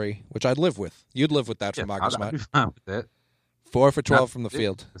 from 3, which I'd live with. You'd live with that from Marcus Smart. I'd be fine with that. 4 for 12 from the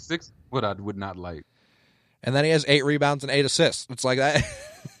field. 6, what I would not like. And then he has 8 rebounds and 8 assists. It's like that.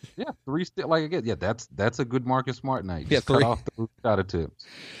 Yeah, 3 still like again. Yeah, that's a good Marcus Smart night. Just 3. Cut off the shot attempts.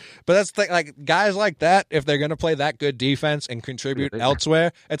 But that's the thing, like guys like that, if they're gonna play that good defense and contribute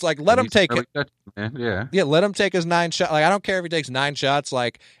elsewhere, it's like let him take it. Yeah, let him take his 9 shots. Like I don't care if he takes 9 shots,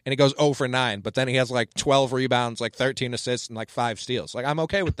 like and he goes 0 for 9, but then he has like 12 rebounds, like 13 assists, and like 5 steals. Like I'm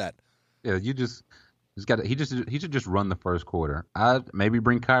okay with that. Yeah, he should just run the first quarter. I'd maybe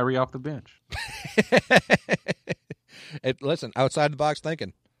bring Kyrie off the bench. Listen, outside the box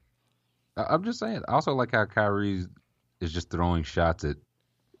thinking. I'm just saying. I also like how Kyrie is just throwing shots at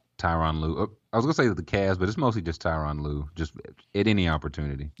Tyronn Lue. I was going to say the Cavs, but it's mostly just Tyronn Lue, just at any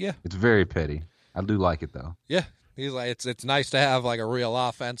opportunity. Yeah. It's very petty. I do like it, though. Yeah. He's like, it's nice to have, like, a real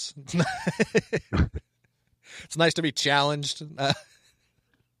offense. It's nice to be challenged.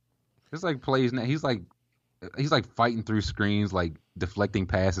 It's like plays now. He's like fighting through screens, like deflecting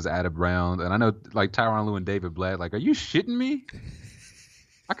passes out of bounds. And I know, like, Tyronn Lue and David Blatt, like, are you shitting me?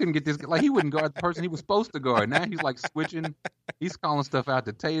 I couldn't get this. Like, he wouldn't guard the person he was supposed to guard. Now he's like switching. He's calling stuff out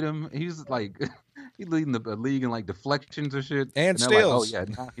to Tatum. He's like, he's leading the league in like deflections or shit. And steals. Like, oh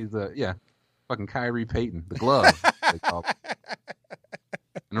yeah, now he's fucking Kyrie Payton, the glove. They call it.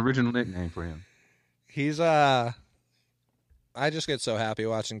 An original nickname for him. He's I just get so happy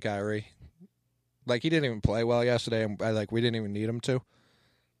watching Kyrie. Like he didn't even play well yesterday, and we didn't even need him to.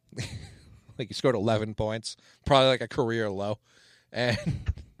 Like he scored 11 points, probably like a career low. And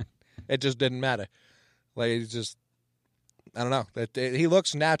it just didn't matter. Like he's just, I don't know. He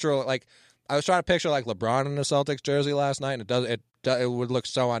looks natural. Like I was trying to picture like LeBron in the Celtics jersey last night, and it would look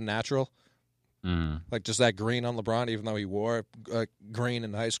so unnatural. Like just that green on LeBron, even though he wore green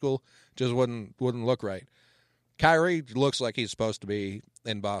in high school, just wouldn't look right. Kyrie looks like he's supposed to be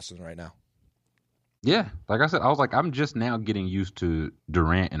in Boston right now. Yeah, like I said, I was like, I'm just now getting used to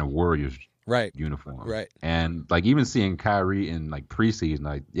Durant in a Warriors Right. uniform. Right. And like even seeing Kyrie in like preseason,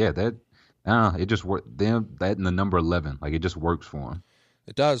 like that I don't know, it just worked. Them that and the number 11, like it just works for him.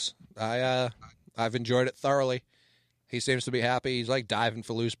 It does. I've enjoyed it thoroughly. He seems to be happy. He's like diving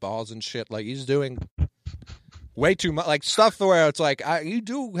for loose balls and shit. Like he's doing way too much, like stuff where it's like you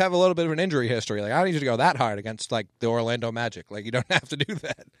do have a little bit of an injury history. Like I don't need you to go that hard against like the Orlando Magic. Like you don't have to do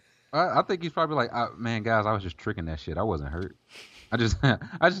that. I think he's probably like, man, guys, I was just tricking that shit. I wasn't hurt. I just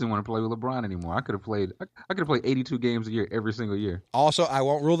didn't want to play with LeBron anymore. I could have played 82 games a year every single year. Also, I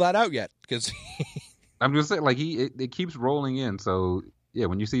won't rule that out yet because I'm just saying, like it keeps rolling in. So yeah,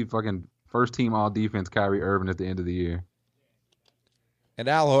 when you see fucking first team all defense Kyrie Irving at the end of the year, and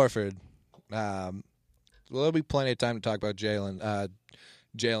Al Horford, there'll be plenty of time to talk about Jalen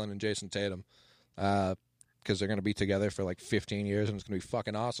and Jason Tatum because they're going to be together for like 15 years and it's going to be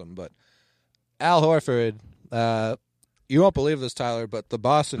fucking awesome. But Al Horford, you won't believe this, Tyler, but the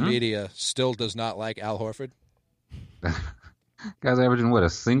Boston media still does not like Al Horford. Guy's averaging what, a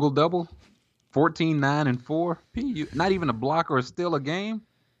single double, 14, 9, and 4. Not even a block or a steal a game,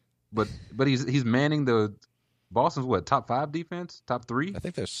 but he's manning the Boston's what, top 5 defense, top 3. I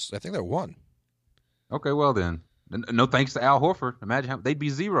think they're 1. Okay, well then, no thanks to Al Horford. Imagine how they'd be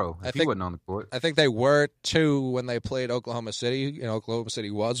 0 if he wasn't on the court. I think they were 2 when they played Oklahoma City. Oklahoma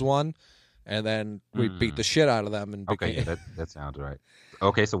City was 1. And then we beat the shit out of them. And okay, yeah, that sounds right.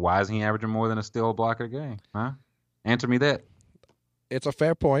 Okay, so why isn't he averaging more than a steal, block a game? Huh? Answer me that. It's a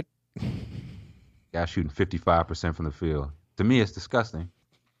fair point. Guy shooting 55% from the field. To me, it's disgusting.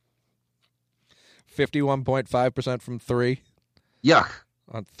 51.5% from 3. Yuck.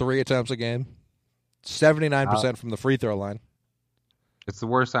 On 3 attempts a game. 79% from the free throw line. It's the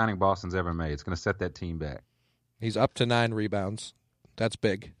worst signing Boston's ever made. It's going to set that team back. He's up to 9 rebounds. That's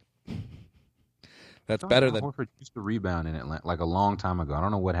big. That's better than Horford used to rebound in Atlanta like a long time ago. I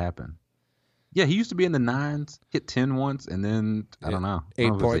don't know what happened. Yeah, he used to be in the 9s, hit 10 once, and then I don't know.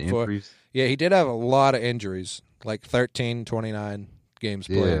 8.4. Yeah, he did have a lot of injuries, like 13, 29 games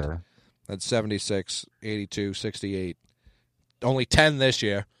played. Yeah. That's 76, 82, 68. Only 10 this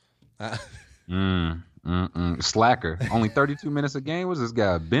year. Slacker. Only 32 minutes a game. Was this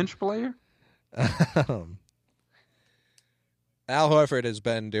guy a bench player? Al Horford has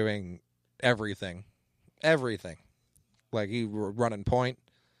been doing everything. Everything. Like he running point,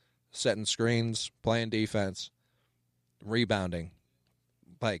 setting screens, playing defense, rebounding.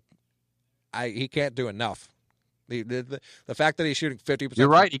 Like he can't do enough. The fact that he's shooting 50%. You're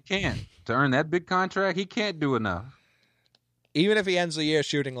right, he can't. To earn that big contract, he can't do enough. Even if he ends the year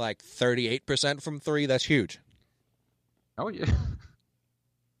shooting like 38% from 3, that's huge. Oh yeah.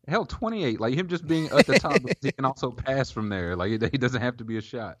 Hell, 28. Like him just being at the top, he can also pass from there. Like he doesn't have to be a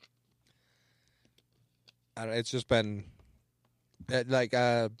shot. It's just been like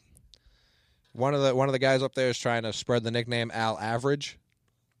one of the guys up there is trying to spread the nickname Al Average,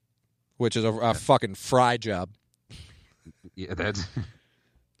 which is a fucking fry job. Yeah, that's.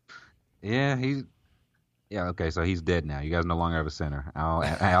 Yeah, okay, so he's dead now. You guys no longer have a center.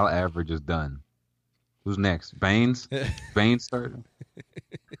 Al Average is done. Who's next? Baines? Baines starting?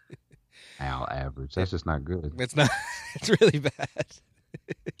 Al Average. That's just not good. It's not. It's really bad.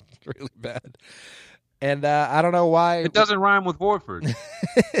 It's really bad. And I don't know why. It doesn't rhyme with Horford.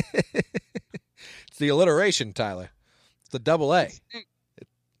 It's the alliteration, Tyler. It's the double A.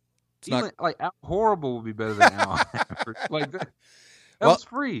 It's not like horrible would be better than Al Average. Like that was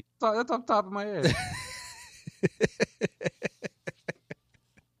free. That's off the top of my head.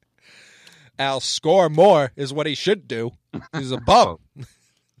 Al score more is what he should do. He's a bum.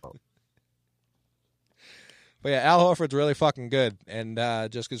 But yeah, Al Horford's really fucking good, and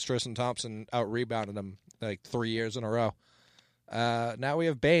just because Tristan Thompson out-rebounded him like 3 years in a row, now we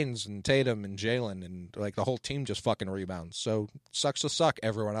have Baines and Tatum and Jalen, and like the whole team just fucking rebounds. So sucks to suck,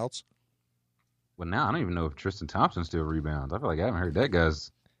 everyone else. Well, now I don't even know if Tristan Thompson still rebounds. I feel like I haven't heard that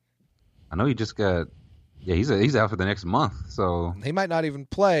guy's. I know he just got. Yeah, he's out for the next month, so he might not even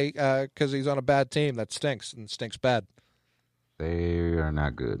play because he's on a bad team that stinks and stinks bad. They are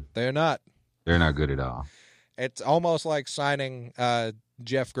not good. They're not. They're not good at all. It's almost like signing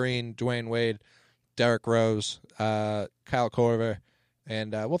Jeff Green, Dwayne Wade, Derrick Rose, Kyle Korver,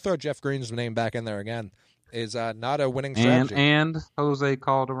 and we'll throw Jeff Green's name back in there again. Is not a winning strategy. And Jose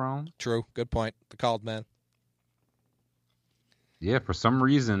Calderon. True. Good point. The called man. Yeah, for some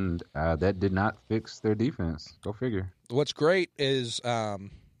reason, that did not fix their defense. Go figure. What's great is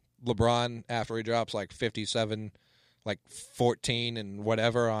LeBron, after he drops like 57, like 14 and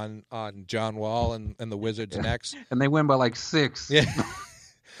whatever on John Wall and the Wizards next. And they win by like 6. Yeah.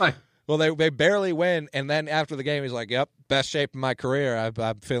 Like, Well, they barely win, and then after the game, he's like, "Yep, best shape of my career.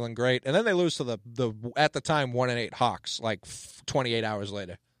 I'm feeling great." And then they lose to the at the time 1-8 Hawks, like 28 hours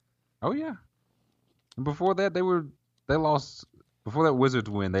later. Oh yeah. And before that, they lost. Before that Wizards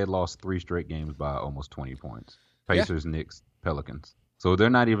win, they had lost 3 straight games by almost 20 points. Pacers, Knicks, Pelicans. So they're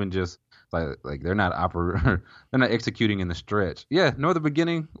not even just like they're not they're not executing in the stretch. Yeah, nor the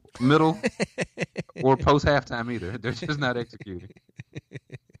beginning, middle, or post halftime either. They're just not executing.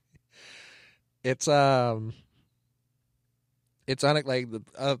 It's like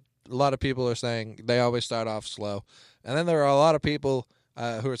a lot of people are saying they always start off slow, and then there are a lot of people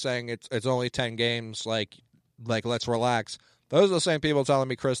who are saying it's only 10 games. Like let's relax. Those are the same people telling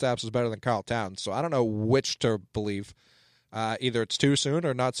me Kristaps is better than Karl Towns. So I don't know which to believe. Either it's too soon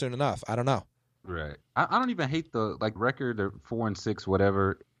or not soon enough. I don't know. Right. I don't even hate the record or 4-6,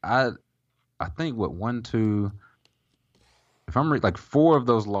 whatever. I think 1, 2. If I'm like 4 of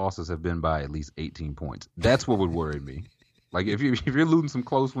those losses have been by at least 18 points. That's what would worry me. Like if you're losing some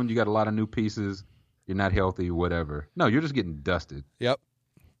close ones, you got a lot of new pieces, you're not healthy, whatever. No, you're just getting dusted. Yep.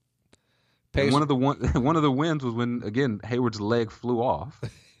 One of the wins was when again Hayward's leg flew off,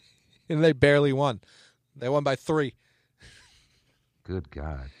 and they barely won. They won by 3. Good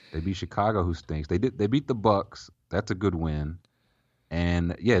God, they beat Chicago, who stinks. They beat the Bucks. That's a good win.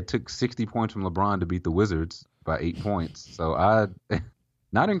 And yeah, it took 60 points from LeBron to beat the Wizards by 8 points. So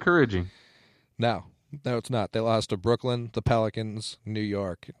not encouraging. No, it's not. They lost to Brooklyn, the Pelicans, New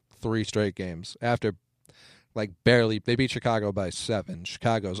York, 3 straight games after barely. They beat Chicago by 7.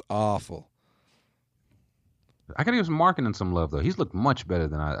 Chicago's awful. I gotta give some Markkanen some love though. He's looked much better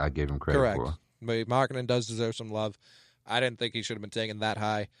than I gave him credit Correct. for. But Markkanen does deserve some love. I didn't think he should have been taken that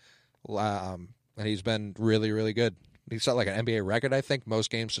high, and he's been really, really good. He set like an NBA record, I think, most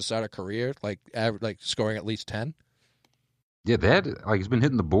games to start a career, like scoring at least 10. Yeah, he's been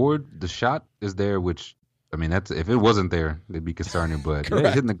hitting the board. The shot is there, which I mean, that's if it wasn't there, it'd be concerning. But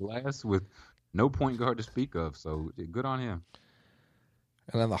yeah, hitting the glass with no point guard to speak of, so good on him.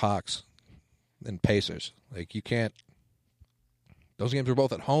 And then the Hawks and Pacers, you can't. Those games were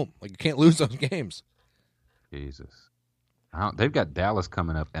both at home. You can't lose those games. Jesus. They've got Dallas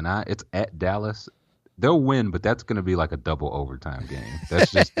coming up, and it's at Dallas. They'll win, but that's going to be like a double overtime game.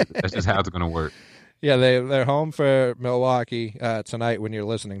 That's just how it's going to work. Yeah, they're home for Milwaukee tonight when you're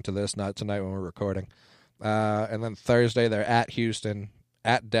listening to this, not tonight when we're recording. And then Thursday they're at Houston,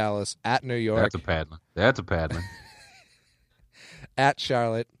 at Dallas, at New York. That's a paddling. At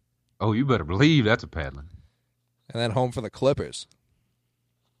Charlotte. Oh, you better believe that's a paddling. And then home for the Clippers.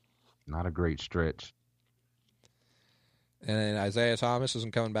 Not a great stretch. And Isaiah Thomas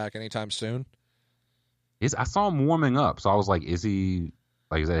isn't coming back anytime soon. I saw him warming up, so I was like, is he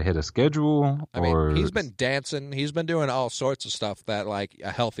is that ahead of schedule? I mean, he's been dancing. He's been doing all sorts of stuff that a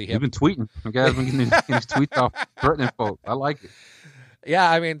healthy hip. He's been tweeting. The guy's been getting his tweets off, threatening folk. I like it. Yeah,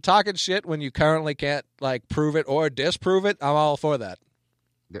 I mean, talking shit when you currently can't prove it or disprove it. I'm all for that.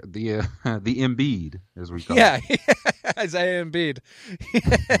 The Embiid, as we call it. Yeah, Isaiah Embiid.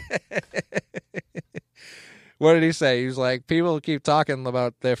 What did he say? He was like, people keep talking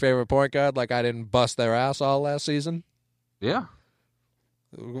about their favorite point guard like I didn't bust their ass all last season. Yeah.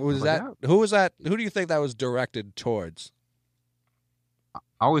 Who was that? Who do you think that was directed towards? I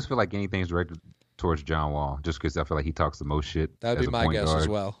always feel like anything's directed towards John Wall, just because I feel like he talks the most shit. That would be my guess as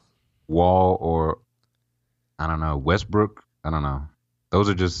well. Wall or, I don't know, Westbrook. I don't know. Those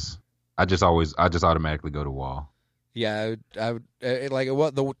are just, I just automatically go to Wall. Yeah, I would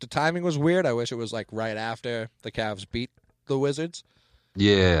the timing was weird. I wish it was right after the Cavs beat the Wizards.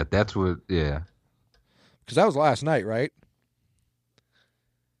 Yeah, that's what. Yeah, because that was last night, right?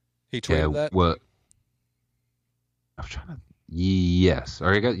 He tweeted that. Well, I was trying to. Yes,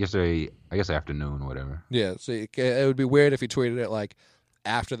 or yesterday. I guess afternoon, or whatever. Yeah, see, it would be weird if he tweeted it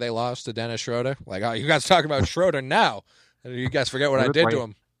after they lost to Dennis Schroeder. Oh, you guys talking about Schroeder now? You guys forget what I did to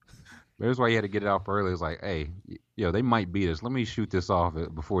him. That's why he had to get it off early. It's like, hey, they might beat us. Let me shoot this off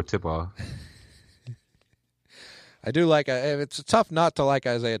before tip-off. I do it's tough not to like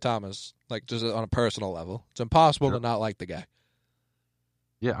Isaiah Thomas, just on a personal level. It's impossible to not like the guy.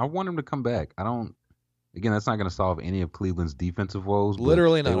 Yeah, I want him to come back. Again, that's not going to solve any of Cleveland's defensive woes.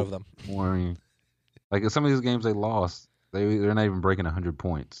 Literally none of them. Some of these games they lost, they're not even breaking 100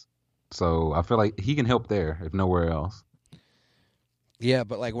 points. So I feel like he can help there, if nowhere else. Yeah,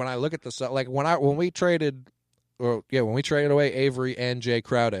 but when I look at the when we traded away Avery and Jay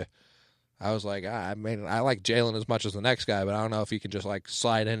Crowder, I was like, I like Jalen as much as the next guy, but I don't know if he can just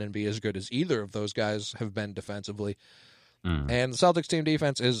slide in and be as good as either of those guys have been defensively. And the Celtics team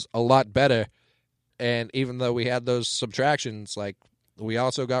defense is a lot better. And even though we had those subtractions, we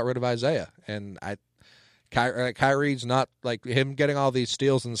also got rid of Isaiah, and Kyrie's not like him getting all these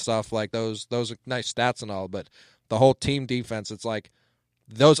steals and stuff. Like those are nice stats and all, but the whole team defense, it's like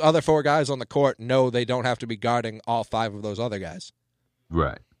those other 4 guys on the court know they don't have to be guarding all 5 of those other guys.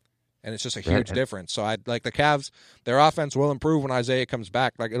 Right. And it's just a huge difference. So I like the Cavs, their offense will improve when Isaiah comes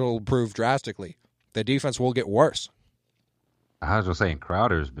back. Like it'll improve drastically. Their defense will get worse. I was just saying,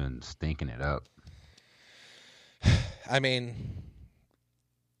 Crowder's been stinking it up. I mean,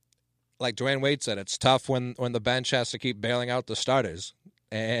 like Dwayne Wade said, it's tough when the bench has to keep bailing out the starters,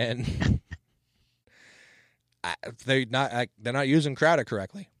 and they're not using Crowder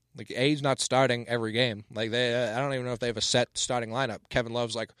correctly. Like A's not starting every game. Like I don't even know if they have a set starting lineup. Kevin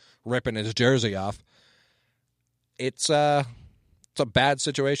Love's like ripping his jersey off. It's a bad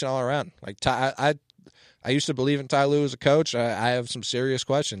situation all around. Like I used to believe in Ty Lue as a coach. I have some serious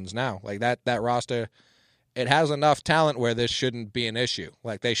questions now. Like that roster, it has enough talent where this shouldn't be an issue.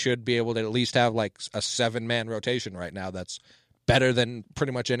 Like they should be able to at least have like a 7-man rotation right now that's better than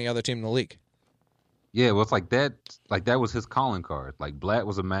pretty much any other team in the league. Yeah, well, it's like that. Like that was his calling card. Like Blatt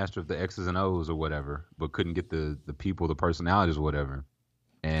was a master of the X's and O's or whatever, but couldn't get the people, the personalities or whatever.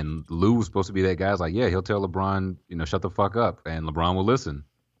 And Lou was supposed to be that guy. It's like, yeah, he'll tell LeBron, shut the fuck up, and LeBron will listen.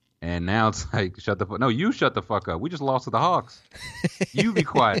 And now it's like, no, you shut the fuck up. We just lost to the Hawks. You be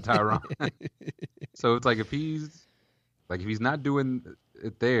quiet, Tyronn. So it's like if he's not doing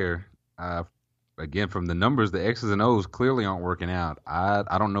it there, again, from the numbers, the X's and O's clearly aren't working out.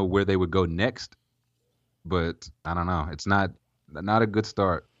 I don't know where they would go next. But I don't know. It's not a good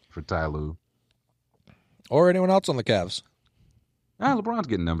start for Ty Lue. Or anyone else on the Cavs. LeBron's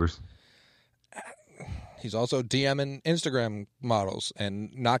getting numbers. He's also DMing Instagram models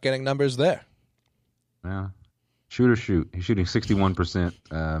and not getting numbers there. Yeah. Shoot or shoot. He's shooting 61%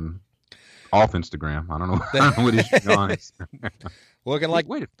 off Instagram. I don't know what he's shooting on Instagram. Looking like...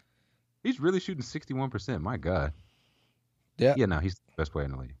 Wait, he's really shooting 61%. My God. Yeah. Yeah, no, he's the best player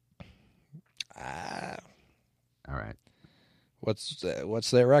in the league. All right.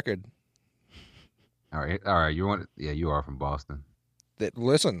 What's their record? All right. You are from Boston.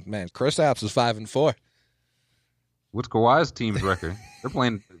 Listen, man, Kristaps is 5-4. What's Kawhi's team's record? They're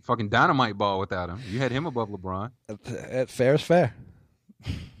playing fucking dynamite ball without him. You had him above LeBron. Fair is fair.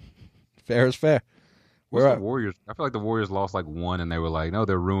 Fair is fair. What's the Warriors? I feel like the Warriors lost like 1, and they were like, no,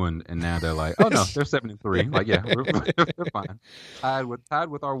 they're ruined, and now they're like, oh no, they're 7-3. Like, yeah, they're fine. Tied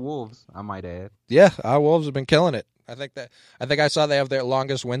with our Wolves, I might add. Yeah, our Wolves have been killing it. I think I saw they have their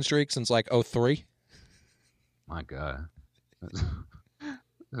longest win streak since like 2003. My God,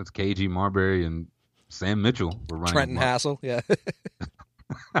 that's KG Marbury and Sam Mitchell were running. Trenton Hassel, yeah.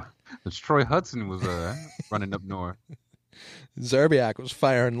 It's Troy Hudson was running up north. Zerbiak was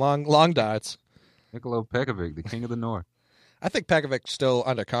firing long darts. Nikola Pekovic, the king of the north. I think Pekovic's still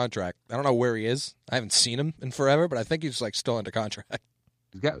under contract. I don't know where he is. I haven't seen him in forever, but I think he's like still under contract.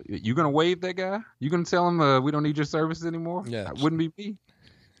 You gonna waive that guy? You gonna tell him we don't need your services anymore? Yeah, that wouldn't be me.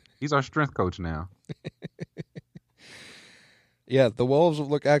 He's our strength coach now. Yeah, the Wolves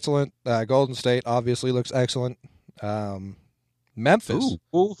look excellent. Golden State obviously looks excellent. Memphis. Ooh,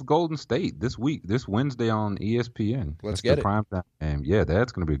 Wolves Golden State this Wednesday on ESPN. Let's get it. Prime time. Yeah,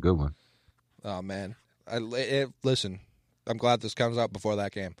 that's gonna be a good one. Oh man, listen. I'm glad this comes out before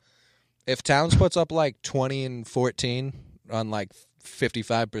that game. If Towns puts up like 20 and 14 on like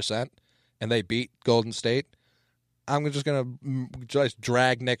 55%, and they beat Golden State, I'm just gonna just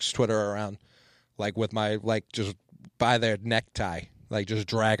drag Nick's Twitter around, like with my just by their necktie, like just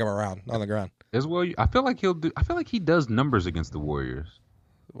drag him around on the ground. As well, I feel like he does numbers against the Warriors.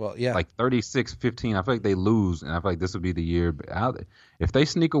 Well, yeah, like 36-15. I feel like they lose, and I feel like this will be the year. If they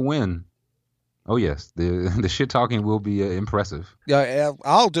sneak a win. Oh yes, the shit talking will be impressive. Yeah,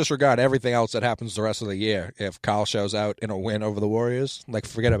 I'll disregard everything else that happens the rest of the year if Kyle shows out in a win over the Warriors. Like,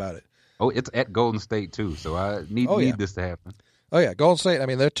 forget about it. Oh, it's at Golden State too, so I need this to happen. Oh yeah, Golden State. I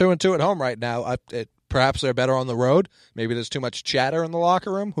mean, they're 2-2 at home right now. Perhaps they're better on the road. Maybe there's too much chatter in the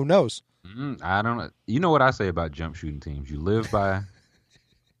locker room. Who knows? I don't know. You know what I say about jump shooting teams? You live by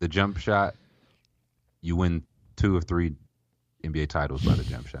the jump shot. You win 2 of 3 NBA titles by the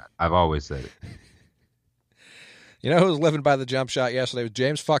jump shot. I've always said it. You know who was living by the jump shot yesterday? It was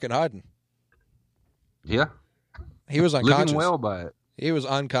James fucking Harden. Yeah. He was unconscious. Living well by it. He was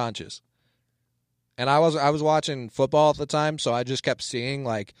unconscious. And I was watching football at the time, so I just kept seeing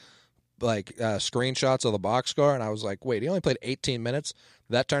like screenshots of the box score, and I was like, wait, he only played 18 minutes?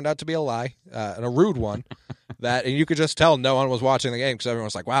 That turned out to be a lie, and a rude one. And you could just tell no one was watching the game because everyone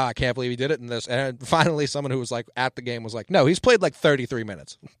was like, wow, I can't believe he did it in this. And finally someone who was like at the game was like, no, he's played like 33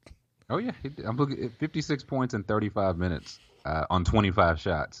 minutes. Oh yeah, I'm looking at 56 points in 35 minutes on 25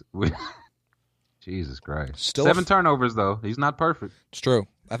 shots. Jesus Christ. Still 7 turnovers though. He's not perfect. It's true.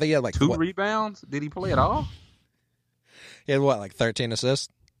 I think he had like 2 rebounds. Did he play at all? He had what, like 13 assists?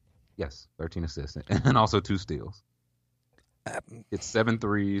 Yes, 13 assists and also 2 steals. It's 7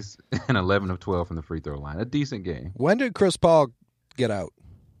 threes and 11 of 12 from the free throw line. A decent game. When did Chris Paul get out?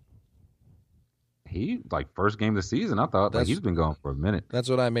 He first game of the season. I thought he's been gone for a minute. That's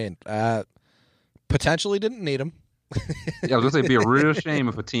what I mean. Potentially didn't need him. Yeah, I was gonna say it'd be a real shame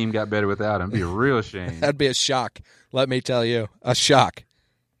if a team got better without him. It'd be a real shame. That'd be a shock. Let me tell you, a shock.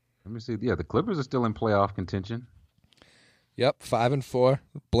 Let me see. Yeah, the Clippers are still in playoff contention. Yep, 5-4.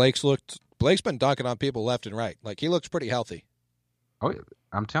 Blake's been dunking on people left and right. Like, he looks pretty healthy. Oh,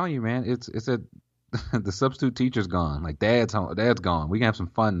 I'm telling you, man, it's the substitute teacher's gone. Like Dad's home. Dad's gone. We can have some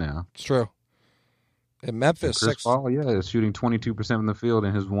fun now. It's true. In Memphis, and Chris Paul, is shooting 22% from the field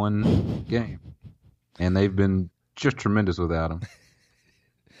in his one game, and they've been just tremendous without him.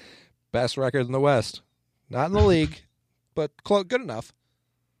 Best record in the West, not in the league, but good enough.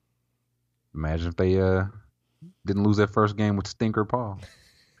 Imagine if they didn't lose that first game with Stinker Paul.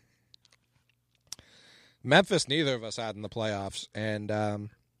 Memphis, neither of us had in the playoffs, and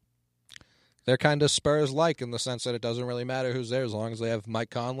they're kind of Spurs-like in the sense that it doesn't really matter who's there as long as they have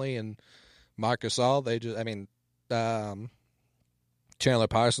Mike Conley and Marc Gasol. Chandler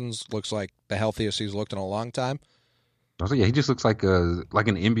Parsons looks like the healthiest he's looked in a long time. Yeah, he just looks like an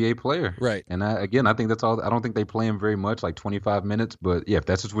NBA player, right? And I think that's all. I don't think they play him very much, like 25 minutes. But yeah, if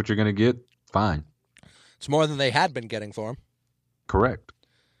that's just what you're going to get, fine. It's more than they had been getting for him. Correct.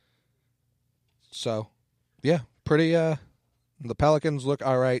 So, yeah, pretty. The Pelicans look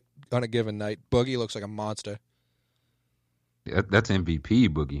all right on a given night. Boogie looks like a monster. That's MVP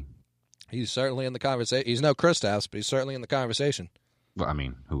Boogie. He's certainly in the conversation. He's no Kristaps, but he's certainly in the conversation. Well, I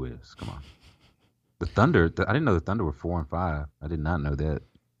mean, who is? Come on. The Thunder, I didn't know the Thunder were 4-5. I did not know that.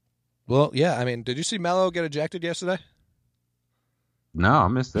 Well, yeah, I mean, did you see Melo get ejected yesterday? No, I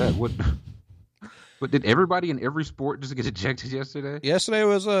missed that. What did everybody in every sport just get ejected yesterday? Yesterday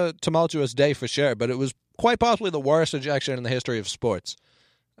was a tumultuous day for sure, but it was quite possibly the worst ejection in the history of sports.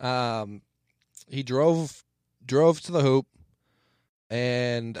 He drove to the hoop,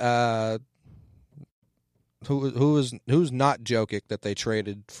 and who's not Jokic that they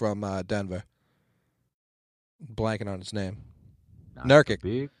traded from Denver? Blanking on his name.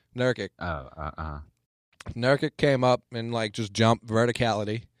 Nurkic. Nurkic. Nurkic came up and just jumped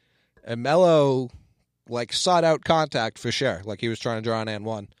verticality, and Melo sought out contact for sure. Like he was trying to draw an and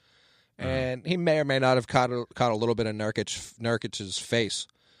one, and he may or may not have caught a little bit of Nurkic's face.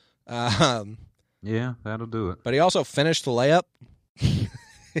 Yeah, that'll do it. But he also finished the layup.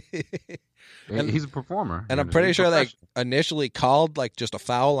 And he's a performer, and I'm pretty sure they initially called just a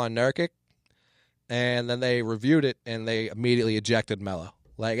foul on Nurkic, and then they reviewed it and they immediately ejected Melo.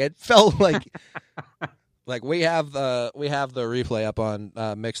 It felt like we have the replay up on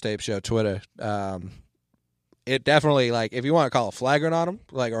Mixtape Show Twitter. It definitely if you want to call a flagrant on him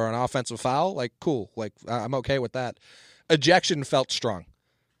or an offensive foul, cool. I'm okay with that. Ejection felt strong.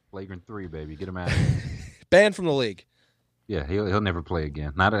 Flagrant 3, baby, get him out of here. Banned from the league. Yeah, he'll never play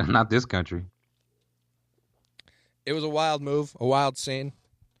again. Not this country. It was a wild move, a wild scene.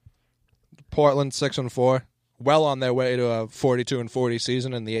 Portland 6-4, well on their way to a 42-40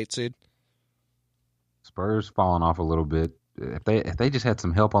 season in the 8th seed. Spurs falling off a little bit. If they just had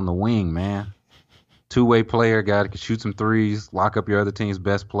some help on the wing, man. Two-way player, guy that could shoot some threes, lock up your other team's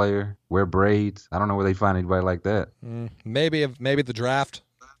best player, wear braids. I don't know where they find anybody like that. Maybe the draft.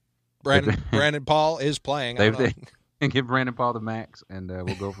 Brandon Paul is playing. They can give Brandon Paul the max, and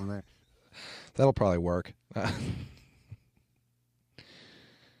we'll go from there. That'll probably work.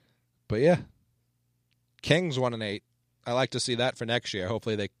 But yeah, Kings 1-8. I like to see that for next year.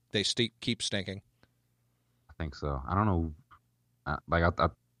 Hopefully they keep stinking. I think so. I don't know. I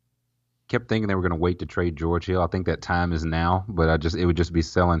kept thinking they were going to wait to trade George Hill. I think that time is now, but it would just be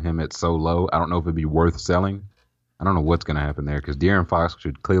selling him at so low. I don't know if it'd be worth selling. I don't know what's going to happen there because De'Aaron Fox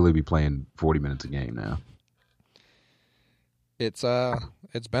should clearly be playing 40 minutes a game now. It's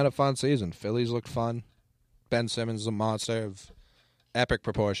been a fun season. Phillies looked fun. Ben Simmons is a monster of epic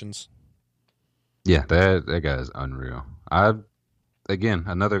proportions. Yeah, that guy is unreal. I don't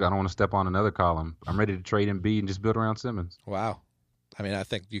want to step on another column. I'm ready to trade Embiid and just build around Simmons. Wow. I mean, I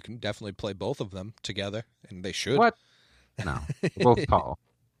think you can definitely play both of them together, and they should. What? No, they're both tall.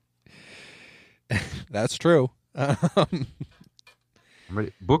 That's true. I'm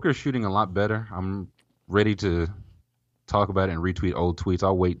ready. Booker's shooting a lot better. I'm ready to talk about it and retweet old tweets.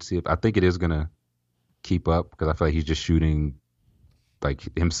 I'll wait to see if I think it is going to keep up because I feel like he's just shooting like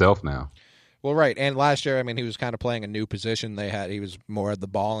himself now. Well, right. And last year, I mean, he was kind of playing a new position. He was more the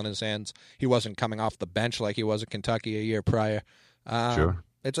ball in his hands. He wasn't coming off the bench like he was at Kentucky a year prior. Sure.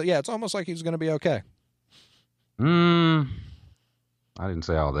 It's almost like he's going to be okay. I didn't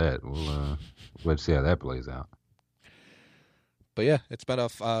say all that. We'll see how that plays out. But yeah, it's been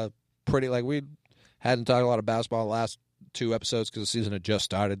a pretty, like, we hadn't talked a lot of basketball the last 2 episodes because the season had just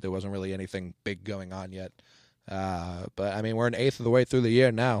started. There wasn't really anything big going on yet. But I mean, we're an eighth of the way through the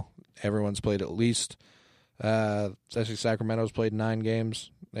year now. Everyone's played at least, especially Sacramento's played 9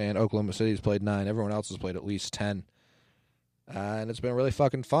 games, and Oklahoma City's played 9. Everyone else has played at least 10. And it's been really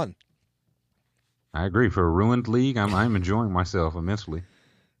fucking fun. I agree. For a ruined league, I'm enjoying myself immensely.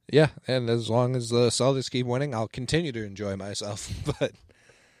 Yeah, and as long as the Celtics keep winning, I'll continue to enjoy myself. But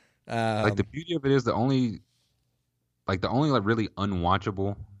like the beauty of it is the only like really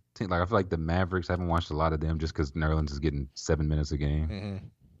unwatchable team. Like I feel like the Mavericks, I haven't watched a lot of them just because Nerlens is getting 7 minutes a game, mm-hmm.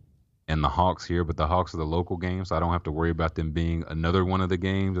 and the Hawks here, but the Hawks are the local game, so I don't have to worry about them being another one of the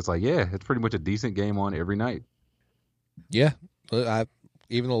games. It's like, yeah, it's pretty much a decent game on every night. Yeah,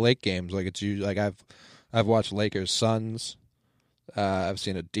 even the late games, like it's usually like I've watched Lakers Suns. I've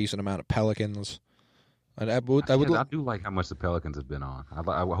seen a decent amount of Pelicans. And I do like how much the Pelicans have been on.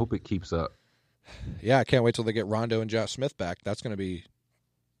 I hope it keeps up. Yeah, I can't wait till they get Rondo and Josh Smith back. That's going to be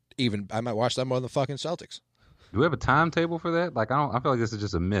even. I might watch that more than the fucking Celtics. Do we have a timetable for that? Like I feel like this is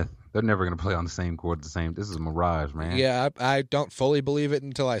just a myth. They're never going to play on the same court at the same. This is a mirage, man. Yeah, I don't fully believe it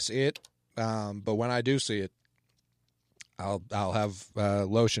until I see it. But when I do see it, I'll have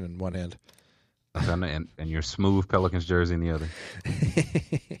lotion in one hand. And your smooth Pelicans jersey in the other.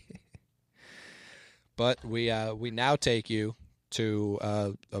 But we now take you to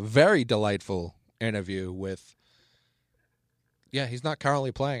a very delightful interview with. Yeah, he's not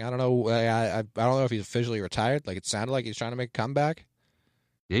currently playing. I don't know. I don't know if he's officially retired. Like it sounded like he's trying to make a comeback.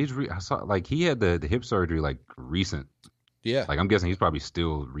 Yeah, I saw like he had the hip surgery like recent. Yeah, like I'm guessing he's probably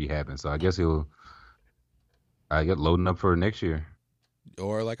still rehabbing. So I guess he'll. I get loading up for next year,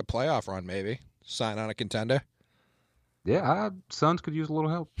 or like a playoff run maybe. Sign on a contender. Yeah, Suns could use a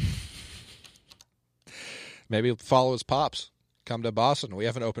little help. Maybe follow his pops. Come to Boston. We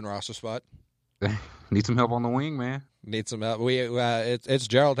have an open roster spot. Need some help on the wing, man. Need some help. It's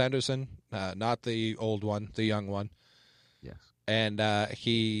Gerald Henderson, not the old one, the young one. Yes. And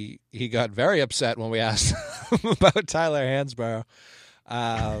he got very upset when we asked him about Tyler Hansbrough.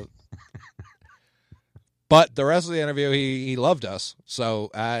 But the rest of the interview, he loved us. So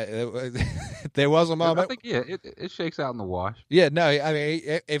there was a moment. I think, yeah, it shakes out in the wash. Yeah, no, I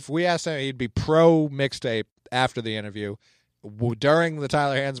mean, if we asked him, he'd be pro mixtape after the interview. During the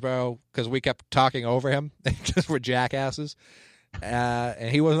Tyler Hansbrough, because we kept talking over him because we're jackasses. And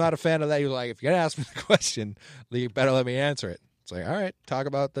he was not a fan of that. He was like, if you're going to ask me the question, you better let me answer it. It's like, all right, talk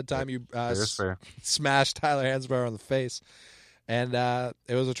about the time you smashed Tyler Hansbrough in the face. And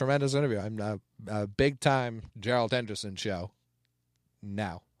it was a tremendous interview. I'm a big-time Gerald Henderson show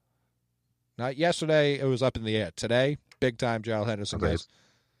now. Not yesterday, it was up in the air. Today, big-time Gerald Henderson guys.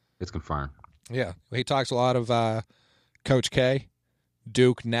 It's confirmed. Yeah. He talks a lot of Coach K,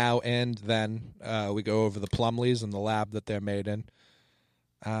 Duke now and then. We go over the Plumleys and the lab that they're made in.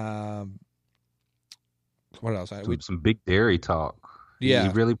 What else? Some Big Dairy talk. Yeah. He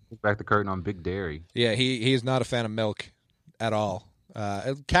really put back the curtain on Big Dairy. Yeah, he's not a fan of milk at all.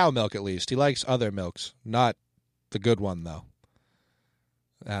 Cow milk, at least. He likes other milks, not the good one, though.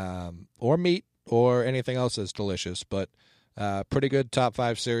 Or meat, or anything else that's delicious. But pretty good top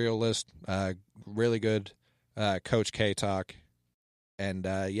 5 cereal list. Really good Coach K talk. And,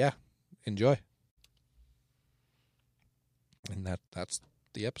 yeah, enjoy. And that's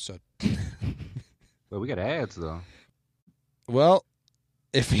the episode. Well, we got ads, though. Well,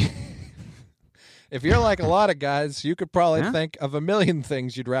 if you're like a lot of guys, you could probably think of a million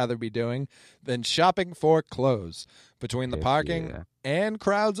things you'd rather be doing than shopping for clothes. Between the parking and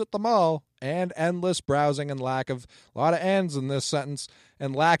crowds at the mall and endless browsing and lack of a lot of ends in this sentence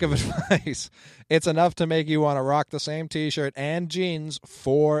and lack of advice, it's enough to make you want to rock the same T-shirt and jeans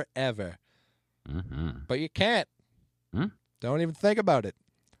forever. Mm-hmm. But you can't. Don't even think about it.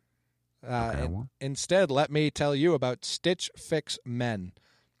 Instead, let me tell you about Stitch Fix Men.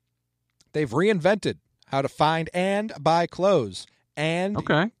 They've reinvented how to find and buy clothes, and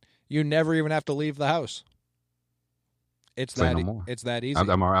you never even have to leave the house. It's that easy.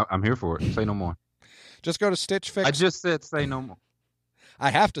 I'm here for it. Say no more. Just go to Stitch Fix. I just said say no more.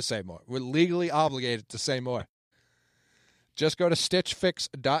 I have to say more. We're legally obligated to say more. Just go to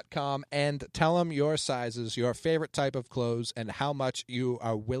StitchFix.com and tell them your sizes, your favorite type of clothes, and how much you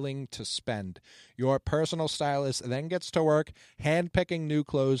are willing to spend. Your personal stylist then gets to work handpicking new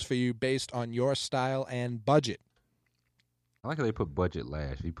clothes for you based on your style and budget. I like how they put budget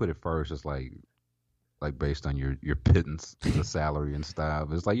last. You put it first, it's like based on your pittance, the salary and style.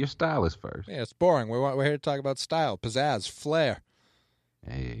 But it's like your style is first. Yeah, it's boring. We're here to talk about style, pizzazz, flair.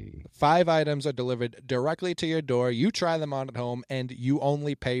 Hey. 5 items are delivered directly to your door. You try them on at home, and you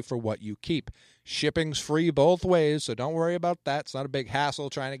only pay for what you keep. Shipping's free both ways, so don't worry about that. It's not a big hassle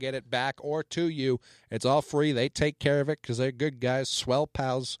trying to get it back or to you. It's all free. They take care of it because they're good guys, swell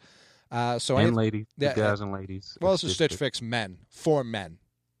pals. And ladies, yeah, guys and ladies. Well, it's a Stitch Fix men, for men.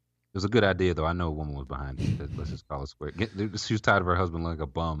 It was a good idea, though. I know a woman was behind it. Let's just call it square. She was tired of her husband like a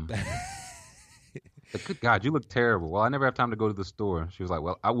bum. Like, good God, you look terrible. Well, I never have time to go to the store. She was like,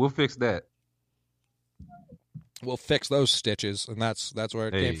 well, we'll fix that. We'll fix those stitches, and that's where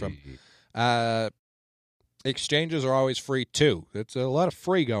it came from. Exchanges are always free, too. It's a lot of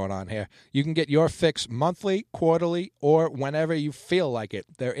free going on here. You can get your fix monthly, quarterly, or whenever you feel like it.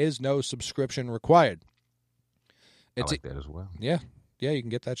 There is no subscription required. I like that as well. Yeah, you can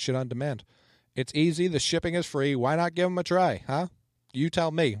get that shit on demand. It's easy. The shipping is free. Why not give them a try, huh? You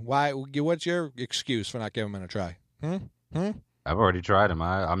tell me. Why? What's your excuse for not giving them a try? I've already tried them.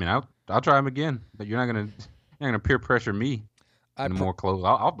 I mean, I'll try them again. But you're not gonna peer pressure me into more clothes.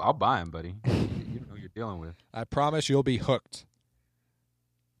 I'll buy them, buddy. You know who you're dealing with. I promise you'll be hooked.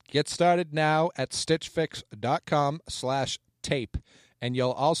 Get started now at StitchFix.com/tape, and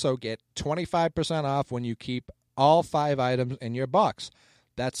you'll also get 25% off when you keep all 5 items in your box.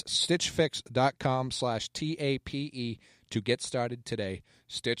 That's StitchFix.com/TAPE to get started today.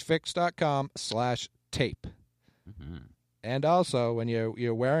 StitchFix.com/tape. Mm-hmm. And also, when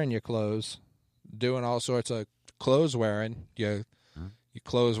you're wearing your clothes, doing all sorts of clothes wearing, you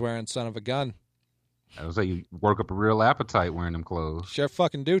clothes wearing son of a gun. I would say you work up a real appetite wearing them clothes. Sure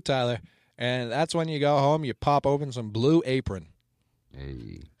fucking do, Tyler. And that's when you go home, you pop open some Blue Apron.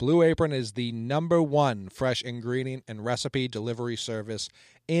 Hey. Blue Apron is the #1 fresh ingredient and recipe delivery service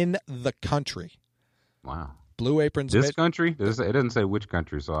in the country. Wow. Blue Apron's this country? It doesn't say which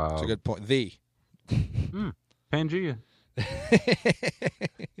country, so That's a good point. Pangea.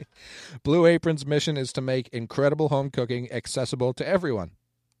 Blue Apron's mission is to make incredible home cooking accessible to everyone.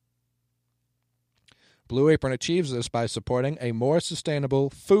 Blue Apron achieves this by supporting a more sustainable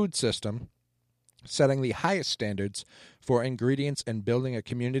food system, setting the highest standards for ingredients and building a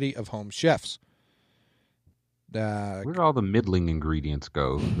community of home chefs. Where do all the middling ingredients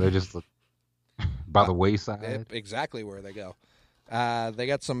go? They're just by the wayside? Exactly where they go. They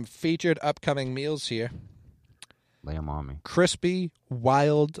got some featured upcoming meals here. Lay them on me. Crispy,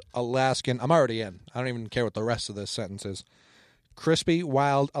 wild Alaskan. I'm already in. I don't even care what the rest of this sentence is. Crispy,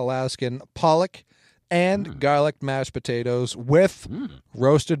 wild Alaskan pollock and garlic mashed potatoes with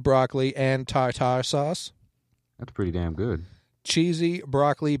roasted broccoli and tartare sauce. That's pretty damn good. Cheesy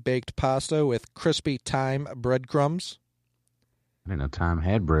broccoli baked pasta with crispy thyme breadcrumbs. I didn't know thyme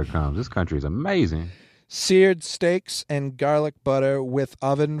had breadcrumbs. This country is amazing. Seared steaks and garlic butter with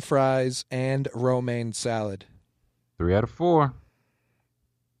oven fries and romaine salad. 3 out of 4.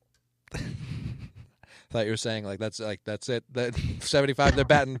 Thought you were saying that's it. That 75. They're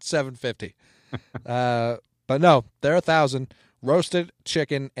batting 750. But no, they're 1,000. Roasted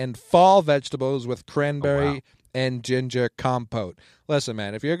chicken and fall vegetables with cranberry and ginger compote. Listen,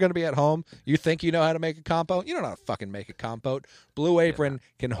 man, if you're going to be at home, you think you know how to make a compote? You don't know how to fucking make a compote. Blue Apron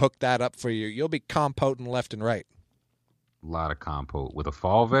can hook that up for you. You'll be compoting left and right. A lot of compote. With a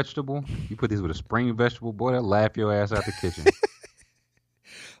fall vegetable, you put these with a spring vegetable, boy, they'll laugh your ass out the kitchen.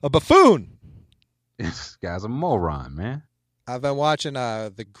 A buffoon. This guy's a moron, man. I've been watching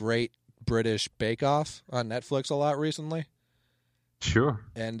the Great British Bake Off on Netflix a lot recently. Sure.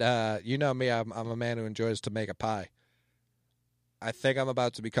 And you know me, I'm a man who enjoys to make a pie. I think I'm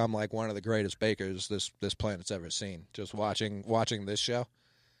about to become like one of the greatest bakers this planet's ever seen. Just watching this show.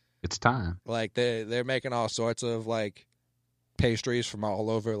 It's time. Like they're making all sorts of like pastries from all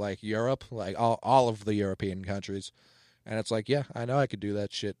over like Europe, like all of the European countries. And it's like, yeah, I know I could do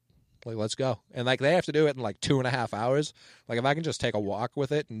that shit. Like, let's go. And like they have to do it in like 2.5 hours. Like if I can just take a walk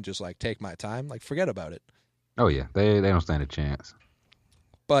with it and just like take my time, like forget about it. Oh yeah, they don't stand a chance.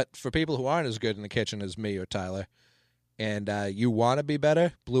 But for people who aren't as good in the kitchen as me or Tyler, and you want to be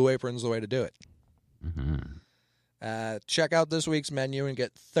better, Blue Apron's the way to do it. Mm-hmm. Check out this week's menu and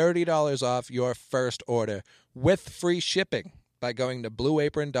get $30 off your first order with free shipping by going to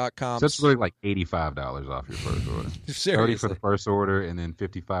blueapron.com. So that's really like $85 off your first order. Seriously. 30 for the first order and then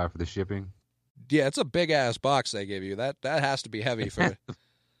 $55 for the shipping. Yeah, it's a big ass box they give you. That has to be heavy for.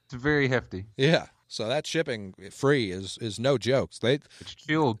 It's very hefty. Yeah, so that shipping free is no jokes. It's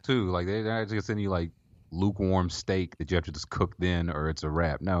chilled too. Like they're not just sending you like lukewarm steak that you have to just cook then, or it's a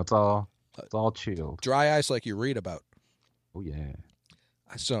wrap. No, it's all chilled. Dry ice like you read about. Oh yeah.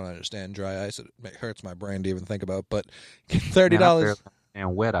 I still don't understand dry ice. It hurts my brain to even think about. But $30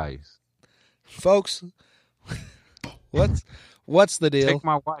 and wet ice, folks. What's the deal? Take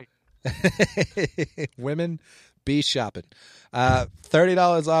my wife. Women, be shopping.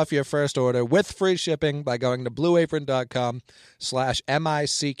 $30 off your first order with free shipping by going to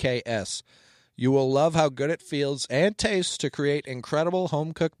blueapron.com/MICKS. You will love how good it feels and tastes to create incredible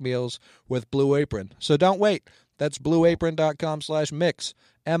home-cooked meals with Blue Apron. So don't wait. That's blueapron.com/mix,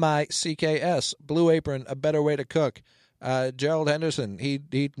 MICKS. Blue Apron, a better way to cook. Gerald Henderson,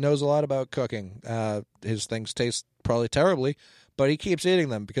 he knows a lot about cooking. His things taste probably terribly, but he keeps eating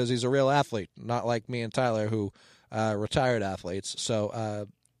them because he's a real athlete, not like me and Tyler, who retired athletes. So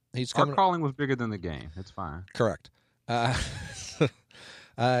he's coming. Our calling was bigger than the game. It's fine. Correct.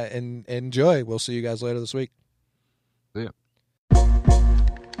 And enjoy. We'll see you guys later this week. See ya.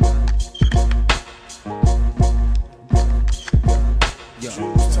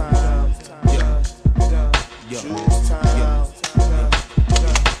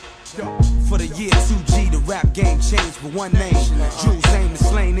 For the year 2G, the rap game changed for one name. Jules aim to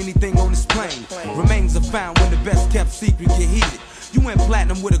slain anything on this plane. Remains are found when the best kept secret get heated. You went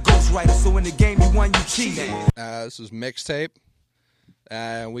platinum with a ghostwriter, so in the game you won, you cheated. This is Mixtape.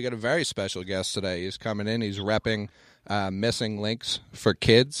 We got a very special guest today. He's coming in. He's repping Missing Links for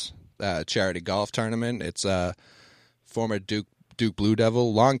Kids, charity golf tournament. It's former Duke Blue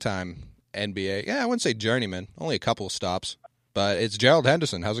Devil, longtime NBA. Yeah, I wouldn't say journeyman. Only a couple of stops. But it's Gerald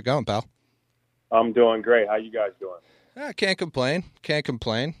Henderson. How's it going, pal? I'm doing great. How you guys doing? Can't complain. Can't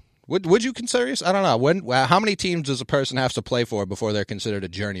complain. Would you consider yourself? I don't know. How many teams does a person have to play for before they're considered a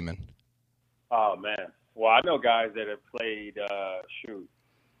journeyman? Oh, man. Well, I know guys that have played,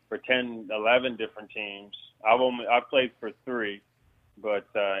 for 10, 11 different teams. I've played for 3, but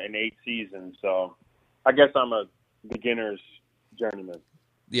in 8 seasons. So I guess I'm a beginner's journeyman.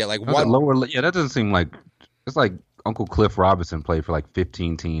 Yeah, like one lower. Yeah, that doesn't seem like it's like Uncle Cliff Robinson played for like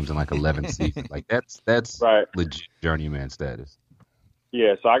 15 teams in like 11 seasons. Like that's right. Legit journeyman status.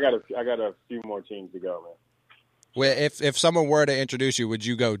 Yeah, so I got a few more teams to go, man. Well, if someone were to introduce you, would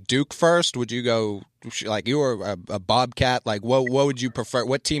you go Duke first? Would you go like you were a Bobcat? Like what would you prefer?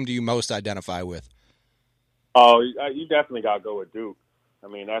 What team do you most identify with? Oh, you definitely got to go with Duke. I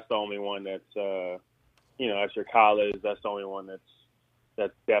mean, that's the only one that's that's your college. That's the only one that's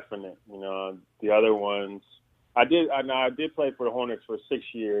definite. The other ones. I did play for the Hornets for 6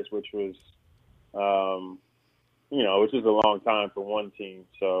 years, which was, which is a long time for one team.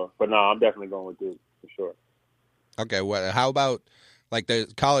 So, but no, I'm definitely going with Duke for sure. Okay, how about like the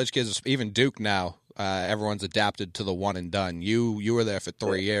college kids, even Duke now? Everyone's adapted to the one and done. You were there for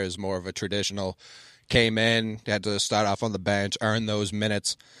 3 years, more of a traditional. Came in, had to start off on the bench, earn those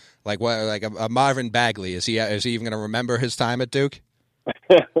minutes. Like what? Like a Marvin Bagley? Is he even going to remember his time at Duke?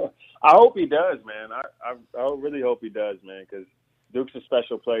 I hope he does, man. I really hope he does, man, because Duke's a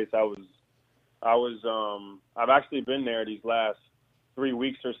special place. I've actually been there these last 3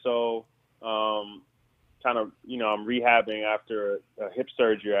 weeks or so. I'm rehabbing after a hip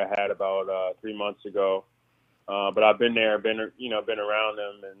surgery I had about 3 months ago. But I've been there, been around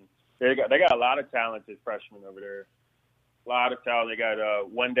them, and they got a lot of talented freshmen over there. A lot of talent. They got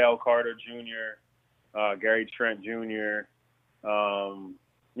Wendell Carter Jr., Gary Trent Jr.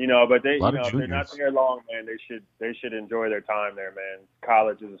 But they, if they're not there long, man, they should enjoy their time there, man.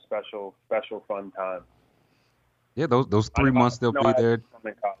 College is a special fun time. Yeah, those 3 months they'll be there.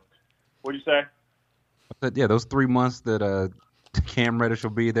 What'd you say? I said, yeah, those 3 months that Cam Reddish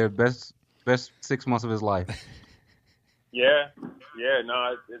will be there, best 6 months of his life. Yeah,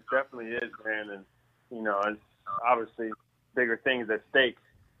 no, it definitely is, man, and it's obviously bigger things at stake,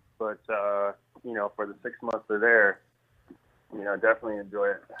 but for the 6 months they're there. Definitely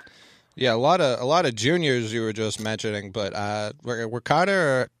enjoy it. Yeah, a lot of juniors you were just mentioning, but were Carter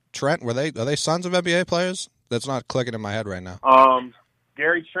or Trent, are they sons of NBA players? That's not clicking in my head right now.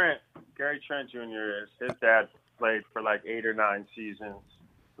 Gary Trent Jr. His dad played for like 8 or 9 seasons.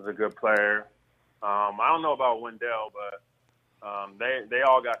 Was a good player. I don't know about Wendell, but they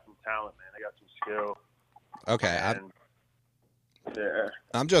all got some talent, man. They got some skill. Okay,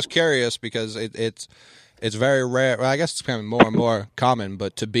 I'm just curious because it's very rare. Well, I guess it's becoming more and more common,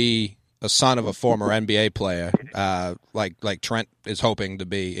 but to be a son of a former NBA player, like Trent is hoping to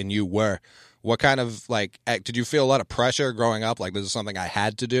be, and you were, What kind of, like, did you feel a lot of pressure growing up? Like, this is something I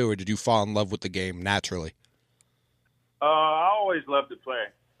had to do, or did you fall in love with the game naturally? I always loved to play.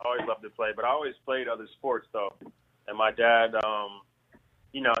 But I always played other sports though. And my dad,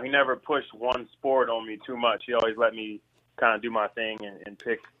 he never pushed one sport on me too much. He always let me kind of do my thing and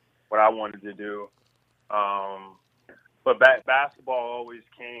pick what I wanted to do. But basketball always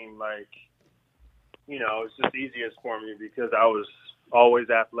came like, it's just easiest for me because I was always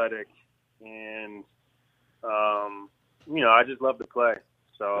athletic and, I just love to play.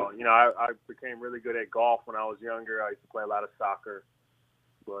 So, I became really good at golf when I was younger. I used to play a lot of soccer.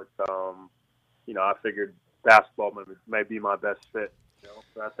 But, I figured basketball may be my best fit.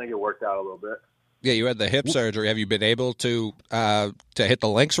 So I think it worked out a little bit. Yeah, you had the hip surgery. Have you been able to hit the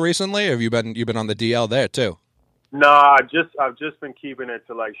links recently? Or have you been on the DL there too? No, I've just been keeping it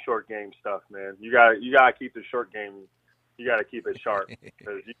to like short game stuff, man. You gotta keep the short game. You gotta keep it sharp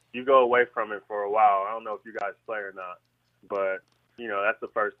because you go away from it for a while. I don't know if you guys play or not, but that's the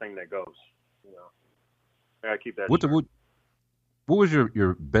first thing that goes. I gotta keep that. What was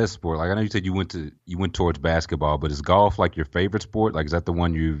your best sport? Like I know you said you went towards basketball, but is golf like your favorite sport? Like is that the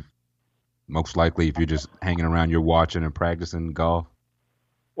one you most likely, if you're just hanging around, you're watching and practicing golf?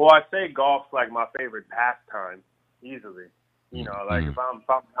 Well, I say golf's like my favorite pastime, easily. Like if I'm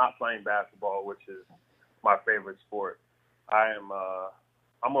not playing basketball, which is my favorite sport, I'm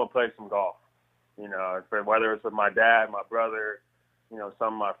gonna play some golf. Whether it's with my dad, my brother,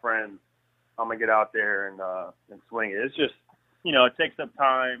 some of my friends, I'm gonna get out there and swing it. It's just, it takes up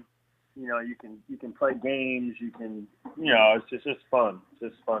time. You can play games. You can, it's just fun.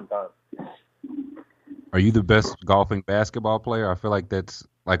 It's just fun time. Are you the best golfing basketball player? I feel like that's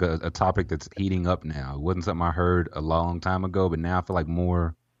like a topic that's heating up now. It wasn't something I heard a long time ago, but now I feel like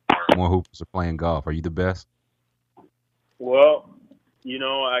more hoopers are playing golf. Are you the best? Well,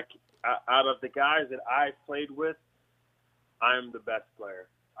 out of the guys that I played with, I'm the best player.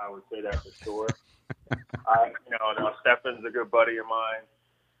 I would say that for sure. Stefan's a good buddy of mine.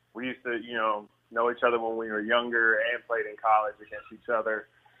 We used to, know each other when we were younger and played in college against each other.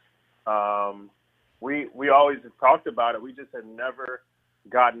 We always talked about it. We just had never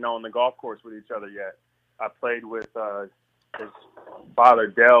gotten on the golf course with each other yet. I played with his father,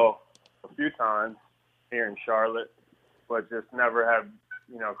 Dell, a few times here in Charlotte, but just never have,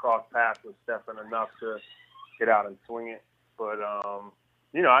 crossed paths with Stefan enough to get out and swing it. But,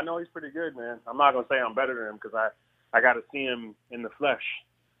 I know he's pretty good, man. I'm not going to say I'm better than him because I got to see him in the flesh.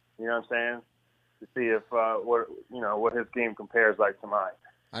 You know what I'm saying? To see if what his game compares like to mine.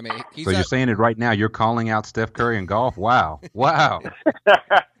 I mean, you're saying it right now. You're calling out Steph Curry in golf. Wow. You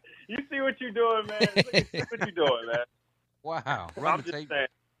see what you're doing, man. See what you're doing, man. Wow. I'm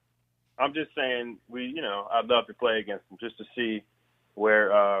just saying I'd love to play against him just to see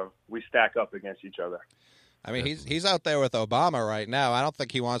where we stack up against each other. I mean, he's out there with Obama right now. I don't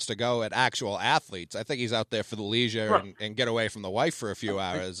think he wants to go at actual athletes. I think he's out there for the leisure and get away from the wife for a few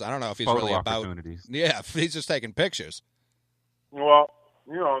hours. I don't know if he's really about. Yeah, if he's just taking pictures. Well,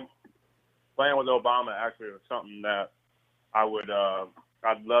 playing with Obama actually was something that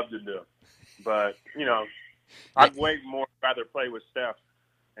I'd love to do, but I'd way more rather play with Steph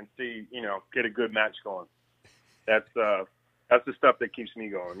and see get a good match going. That's the stuff that keeps me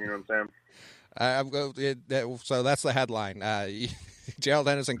going. You know what I'm saying? So that's the headline. Gerald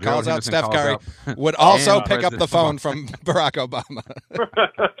Henderson calls out Steph Curry, would also pick up the phone from Barack Obama.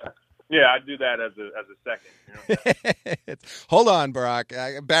 Yeah, I'd do that as a second. Hold on,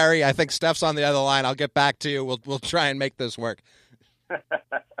 Barack. Barry, I think Steph's on the other line. I'll get back to you. We'll try and make this work. You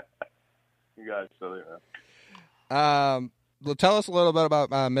guys silly, man. Well, tell us a little bit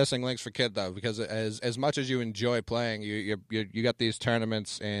about Missing Links for Kid, though, because as much as you enjoy playing, you got these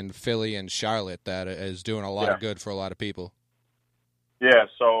tournaments in Philly and Charlotte that is doing a lot of good for a lot of people. Yeah,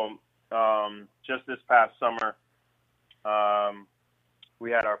 so just this past summer, we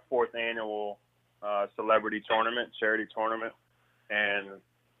had our 4th annual celebrity tournament, charity tournament, and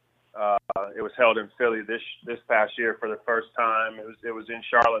it was held in Philly this past year for the first time. It was in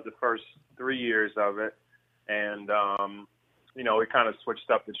Charlotte the first 3 years of it, and we kind of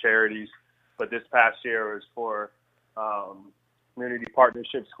switched up the charities, but this past year was for Community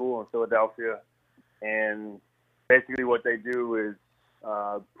Partnership School in Philadelphia, and basically what they do is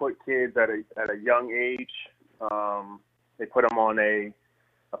put kids at a young age. They put them on a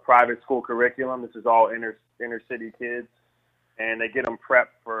private school curriculum. This is all inner city kids, and they get them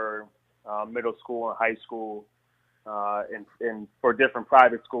prepped for middle school and high school, and for different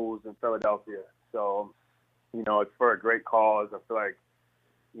private schools in Philadelphia. So, it's for a great cause. I feel like,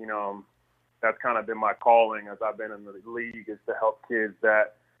 that's kind of been my calling as I've been in the league, is to help kids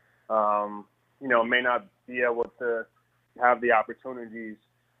that, may not be able to have the opportunities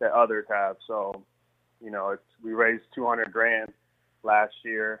that others have. So, we raised $200,000 last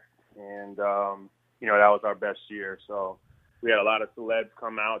year, and that was our best year. So we had a lot of celebs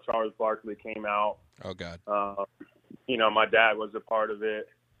come out. Charles Barkley came out. Oh God. My dad was a part of it,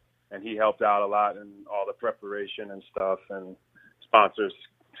 and he helped out a lot in all the preparation and stuff, and sponsors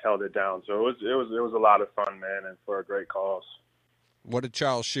held it down. So it was a lot of fun, man, and for a great cause. What did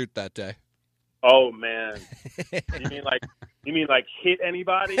Charles shoot that day? Oh man, you mean like hit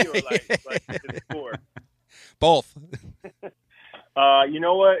anybody or like just score? Both. You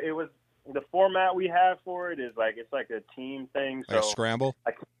know what? It was the format we have for it is it's like a team thing. So Like a scramble.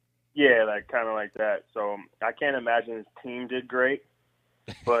 Yeah, kind of like that. So I can't imagine his team did great,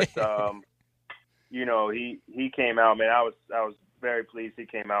 but he came out, man. I was very pleased he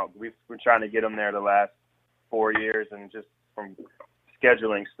came out. We've been trying to get him there the last 4 years, and just from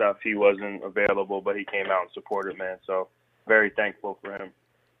scheduling stuff, he wasn't available, but he came out and supported, man. So very thankful for him.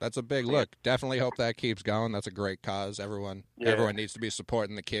 That's a big look. Definitely hope that keeps going. That's a great cause. Everyone needs to be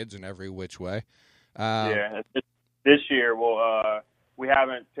supporting the kids in every which way. This year we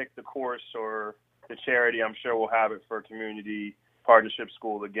haven't picked the course or the charity. I'm sure we'll have it for community partnership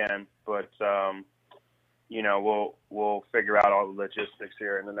school again, but we'll figure out all the logistics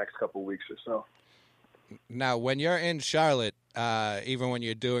here in the next couple of weeks or so. Now, when you're in Charlotte, even when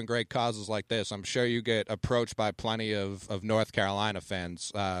you're doing great causes like this, I'm sure you get approached by plenty of North Carolina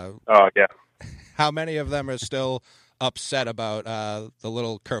fans. Oh, yeah. How many of them are still upset about the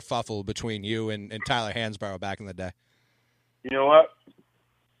little kerfuffle between you and Tyler Hansbrough back in the day? You know what?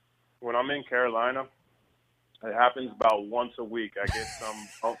 When I'm in Carolina, it happens about once a week. I get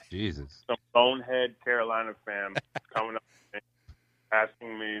some bonehead Carolina fan coming up and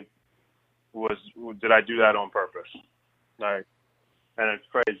asking me, did I do that on purpose? And it's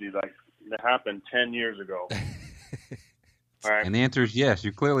crazy. It happened 10 years ago. Right? And the answer is yes.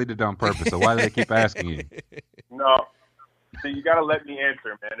 You clearly did it on purpose. So why do they keep asking you? No. So you got to let me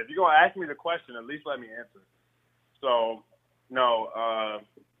answer, man. If you're going to ask me the question, at least let me answer. So, no.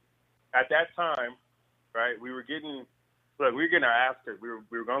 At that time, right, we were getting our ass kicked. We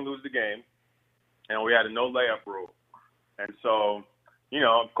were going to lose the game, and we had a no layup rule. And so,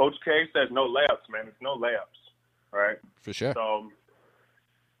 Coach K says no layups, man. It's no layups, right? For sure. So,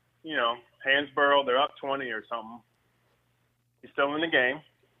 Hansborough, they're up 20 or something. He's still in the game,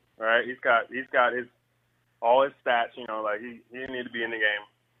 right? He's got all his stats, he didn't need to be in the game.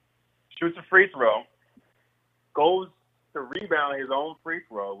 Shoots a free throw, goes to rebound his own free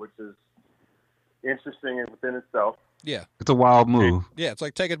throw, which is interesting within itself. Yeah. It's a wild move. Yeah, it's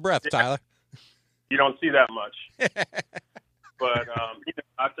like taking a breath, Tyler. You don't see that much. But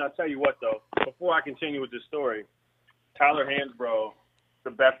I'll tell you what, though, before I continue with this story, Tyler Hansbrough,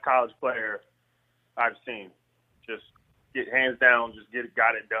 the best college player I've seen. Just get hands down,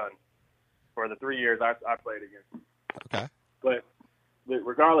 got it done for the 3 years I played against him. Okay. But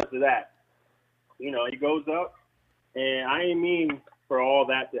regardless of that, he goes up, and I ain't mean for all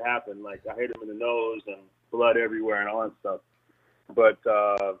that to happen. I hit him in the nose and blood everywhere and all that stuff. But,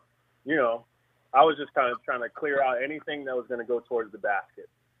 I was just kind of trying to clear out anything that was going to go towards the basket.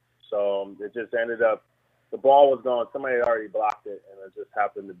 So it just ended up, the ball was gone. Somebody had already blocked it, and it just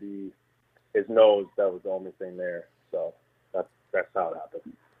happened to be his nose that was the only thing there. So that's how it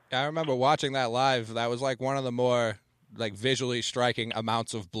happened. I remember watching that live. That was one of the more visually striking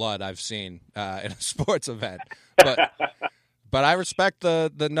amounts of blood I've seen in a sports event. But I respect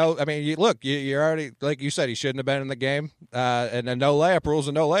the no. I mean, you're already, like you said, he shouldn't have been in the game. And a no layup rule is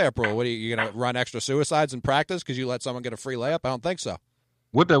a no layup rule. What are you going to run extra suicides in practice because you let someone get a free layup? I don't think so.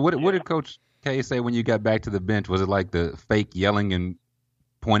 What did Coach K say when you got back to the bench? Was it like the fake yelling and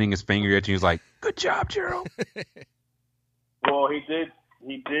pointing his finger at you? He was like, "Good job, Gerald." Well, he did.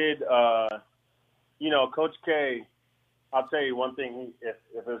 Coach K. I'll tell you one thing.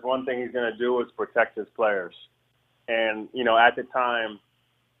 If there's one thing he's going to do, is protect his players. And, at the time,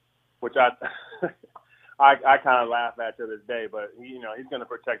 which I kind of laugh at to this day, but, he's going to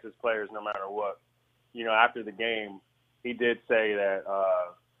protect his players no matter what. After the game, he did say that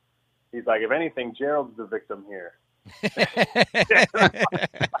he's like, if anything, Gerald's the victim here.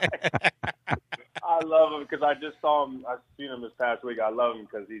 I love him because I just saw him. I've seen him this past week. I love him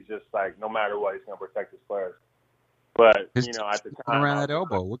because he's just no matter what, he's going to protect his players. But, at the time, around that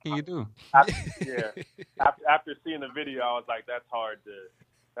elbow, what can you do? After seeing the video, I was like, that's hard to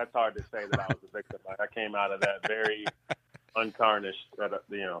say that I was a victim. I came out of that very untarnished,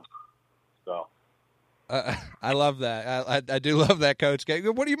 so. I love that. I do love that, Coach K.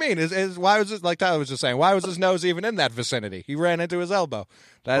 What do you mean? Is why was this, like Tyler was just saying, why was his nose even in that vicinity? He ran into his elbow.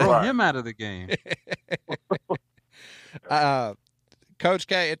 Throw him out of the game. Coach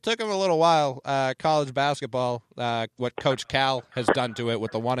K, it took him a little while, college basketball, what Coach Cal has done to it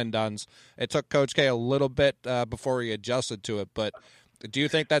with the one-and-dones. It took Coach K a little bit before he adjusted to it, but do you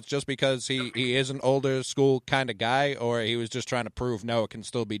think that's just because he is an older school kind of guy, or he was just trying to prove, no, it can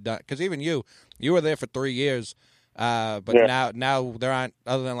still be done? Because even you were there for 3 years, but now there aren't,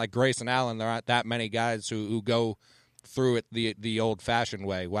 other than like Grayson Allen, there aren't that many guys who go through it the old-fashioned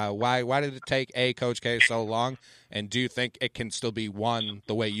way. Why did it take Coach K so long, and do you think it can still be won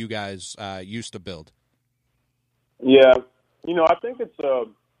the way you guys used to build? Yeah, I think it's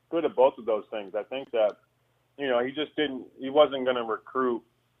good of both of those things. I think that, he wasn't going to recruit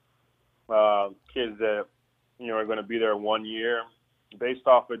kids that, are going to be there 1 year based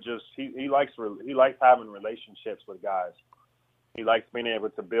off of just, he likes having relationships with guys. He likes being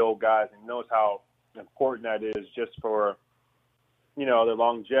able to build guys, and knows how important that is just for, the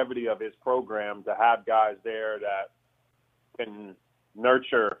longevity of his program, to have guys there that can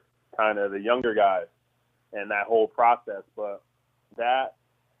nurture kind of the younger guys and that whole process. But that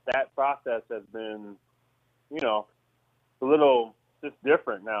process has been, a little just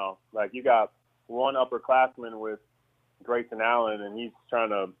different now. Like, you got one upperclassman with Grayson Allen, and he's trying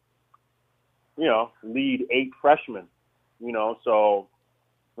to, lead 8 freshmen, so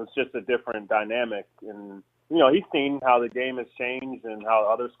it's just a different dynamic. And, he's seen how the game has changed and how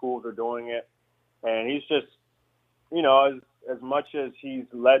other schools are doing it. And he's just, as much as he's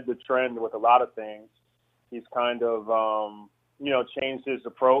led the trend with a lot of things, he's kind of, changed his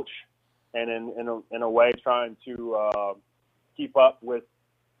approach, and in a way trying to keep up with,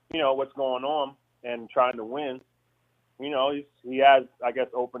 what's going on and trying to win. He has, I guess,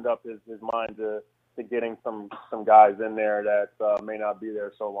 opened up his mind to getting some guys in there that may not be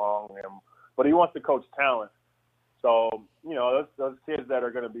there so long. But he wants to coach talent. So, those kids that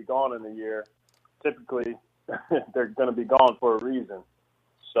are going to be gone in a year, typically they're going to be gone for a reason.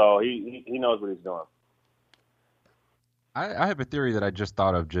 So he knows what he's doing. I have a theory that I just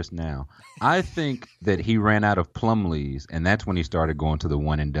thought of just now. I think that he ran out of Plumlees, and that's when he started going to the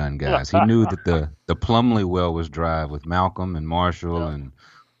one-and-done guys. He knew that the Plumlee well was dry with Malcolm and Marshall and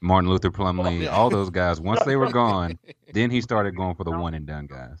Martin Luther Plumlee, all those guys. Once they were gone, then he started going for the one-and-done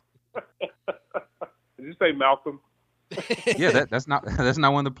guys. Did you say Malcolm? Yeah, that's not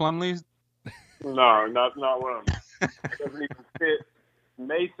one of the Plumlees? No, not one of them. It doesn't even fit.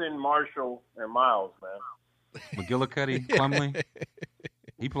 Mason, Marshall, and Miles, man. McGillicuddy, Plumlee.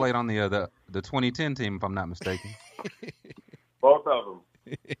 He played on the 2010 team, if I'm not mistaken. Both of them.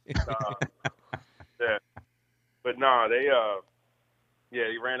 Yeah, but no,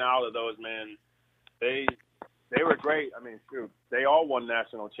 he ran out of those, man. They were great. I mean, shoot, they all won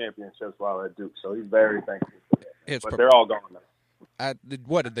national championships while at Duke, so he's very thankful for that. But they're all gone now.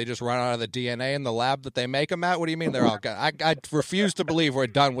 What, did they just run out of the DNA in the lab that they make them at? What do you mean they're all gone? I refuse to believe we're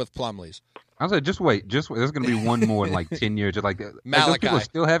done with Plumlees. I was like, just wait. There's going to be one more in like 10 years. Just like Malachi. Those people are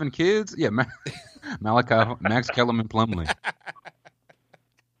still having kids? Yeah, Malachi, Max Kellerman, Plumlee.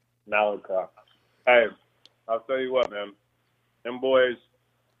 Malachi. Hey, I'll tell you what, man. Them boys,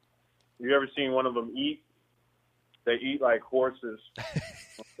 you ever seen one of them eat? They eat like horses. I'll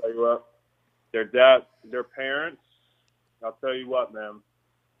tell you what. Their parents, I'll tell you what, man.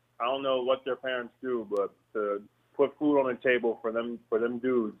 I don't know what their parents do, but to put food on the table for them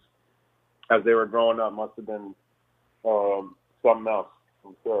dudes as they were growing up must have been something else,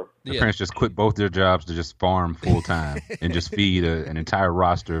 I'm sure. The parents just quit both their jobs to just farm full time and just feed an entire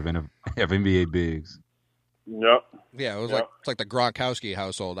roster of NBA bigs. Yep. Yeah, it's like the Gronkowski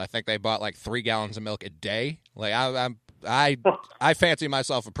household. I think they bought like 3 gallons of milk a day. Like I fancy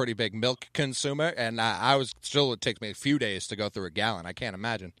myself a pretty big milk consumer, and it takes me a few days to go through a gallon. I can't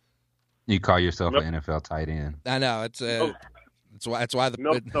imagine. You call yourself an NFL tight end. I know it's why the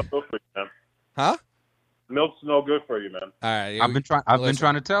milk's no good for you, man. Huh? Milk's no good for you, man. All right, I've been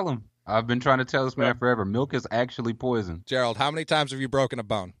trying to tell him. I've been trying to tell this man forever. Milk is actually poison. Gerald, how many times have you broken a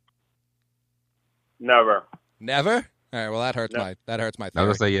bone? Never. Never? All right. Well, that hurts my theory. I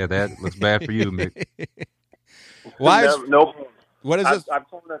was gonna say, that looks bad for you, Mick. Why? Nope. What is this? I've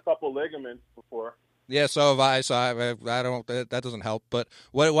torn a couple ligaments before. Yeah, so have I. So I don't. That doesn't help. But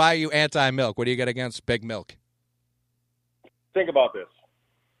why are you anti-milk? What do you get against big milk? Think about this,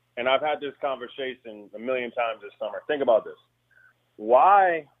 and I've had this conversation a million times this summer. Think about this.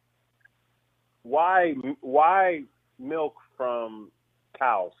 Why milk from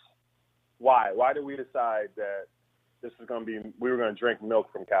cows? Why do we decide that we were gonna drink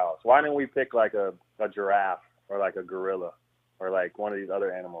milk from cows. Why didn't we pick like a giraffe or like a gorilla or like one of these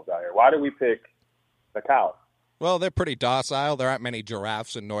other animals out here? Why did we pick the cow? Well, they're pretty docile. There aren't many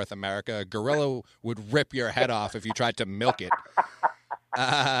giraffes in North America. A gorilla would rip your head off if you tried to milk it.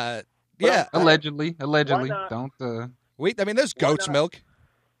 Yeah. Allegedly. not? Don't. I mean, there's goat's not? milk.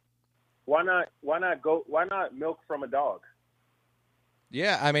 Why not milk from a dog?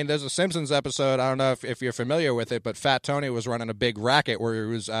 Yeah, I mean, there's a Simpsons episode. I don't know if you're familiar with it, but Fat Tony was running a big racket where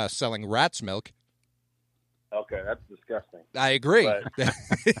he was selling rat's milk. Okay, that's disgusting. I agree.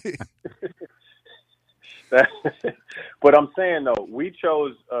 But I'm saying though, we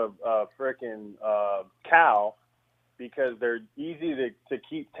chose a freaking cow because they're easy to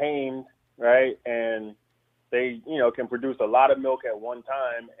keep tamed, right? And they, can produce a lot of milk at one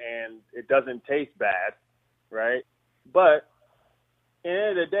time, and it doesn't taste bad, right? But at the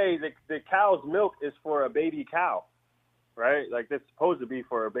end of the day, the cow's milk is for a baby cow, right? Like, it's supposed to be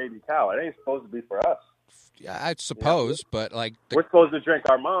for a baby cow. It ain't supposed to be for us. Yeah, I suppose, but like we're supposed to drink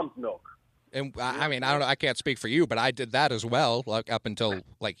our mom's milk. And I mean, I don't know. I can't speak for you, but I did that as well, like up until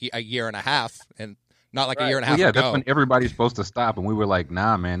like a year and a half, and not like a year and a half ago. That's when everybody's supposed to stop, and we were like,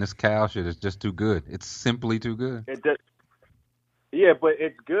 "Nah, man, this cow shit is just too good. It's simply too good." Yeah, but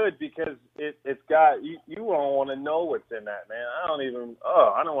it's good because it's got you don't want to know what's in that, man. I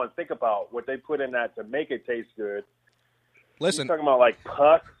don't want to think about what they put in that to make it taste good. Listen, you're talking about like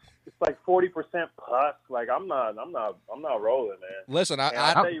pus. It's like 40% pus. Like I'm not rolling, man. Listen,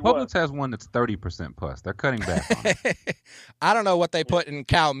 Publix has one that's 30% pus. They're cutting back on it. I don't know what they put in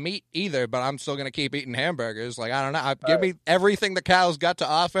cow meat either, but I'm still gonna keep eating hamburgers. Like I don't know. Give me everything the cow's got to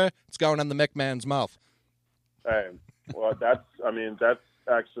offer. It's going in the McMahon's mouth. Hey, well, that's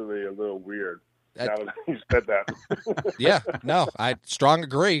actually a little weird. Now that you said that. Yeah, no, I strong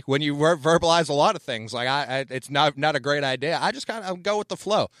agree. When you verbalize a lot of things, like it's not a great idea. I just kind of go with the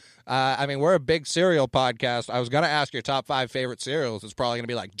flow. I mean, we're a big cereal podcast. I was going to ask your top 5 favorite cereals. It's probably going to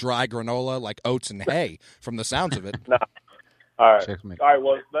be like dry granola, like oats and hay, from the sounds of it. Nah. All right. Checkmate. All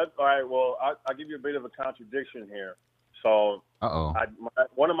right. Well, I'll give you a bit of a contradiction here. So,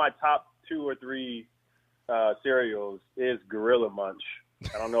 one of my top 2 or 3 cereals is Gorilla Munch.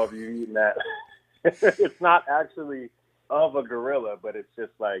 I don't know if you've eaten that. It's not actually of a gorilla, but it's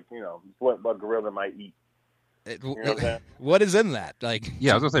just like, what a gorilla might eat. What is in that? Like,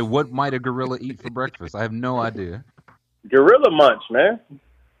 yeah, I was gonna say, what might a gorilla eat for breakfast? I have no idea. Gorilla Munch, man. I'm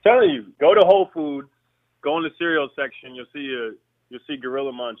telling you, go to Whole Foods, go in the cereal section, you'll see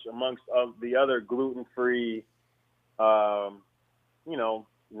Gorilla Munch amongst the other gluten-free,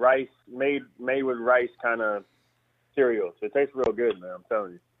 rice made with rice kind of cereals. It tastes real good, man. I'm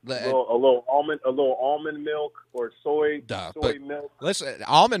telling you. A little almond milk or soy milk. Listen,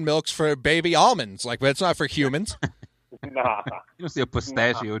 almond milk's for baby almonds. Like, but it's not for humans. Nah. You don't see a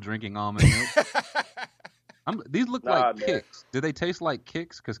pistachio drinking almond milk. These look like Kix. Do they taste like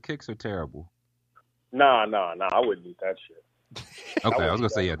Kix? Because Kix are terrible. Nah. I wouldn't eat that shit. Okay, I was gonna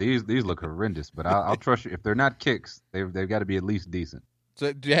say, yeah, these look horrendous, but I'll trust you. If they're not Kix, they've got to be at least decent.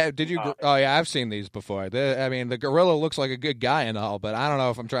 So did you? Oh yeah, I've seen these before. I mean, the gorilla looks like a good guy and all, but I don't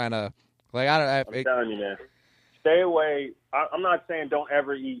know if I'm trying to like. I'm telling you, man, stay away. I'm not saying don't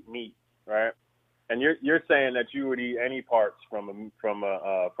ever eat meat, right? And you're saying that you would eat any parts from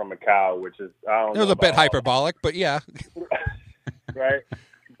a cow, which is I don't know. It was a bit hyperbolic, but yeah. Right,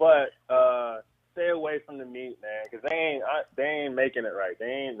 but stay away from the meat, man, because they ain't making it right. They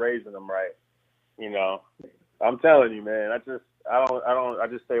ain't raising them right. I'm telling you, man. I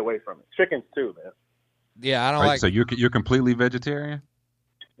just stay away from it. Chickens too, man. Yeah, I don't like. So you're completely vegetarian?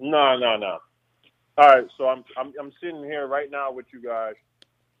 No. All right, so I'm sitting here right now with you guys.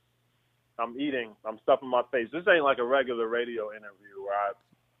 I'm eating. I'm stuffing my face. This ain't like a regular radio interview where I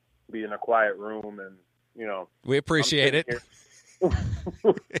be in a quiet room and We appreciate it.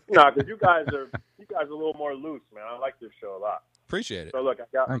 No, because you guys are a little more loose, man. I like this show a lot. Appreciate it. So look,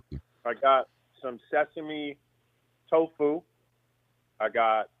 I got some sesame tofu. I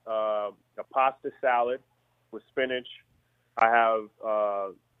got a pasta salad with spinach. I have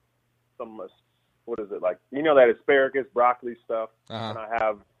some, what is it, like, that asparagus, broccoli stuff. Uh-huh. And I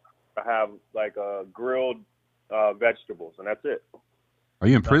have like grilled vegetables, and that's it. Are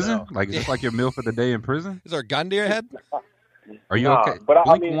you in prison? Like, is this like your meal for the day in prison? Is there a gun to your head? Are you okay? But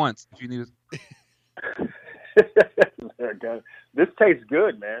Blink once if you need This tastes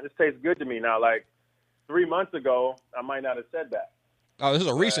good, man. This tastes good to me. Now, like 3 months ago, I might not have said that. Oh, this is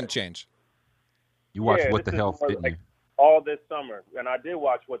a recent change. You watched What the Health, didn't you? All this summer, and I did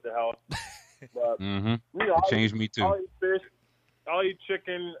watch What the Health. But, it changed me too. I'll eat fish. I'll eat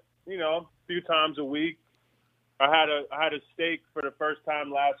chicken, a few times a week. I had a steak for the first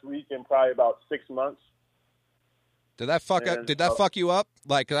time last week in probably about 6 months. Did that fuck And, up? Did that fuck you up?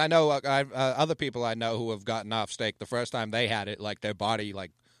 Like, 'cause I know other people I know who have gotten off steak the first time they had it, like their body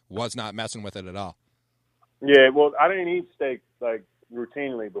like was not messing with it at all. Yeah, well, I didn't eat steak like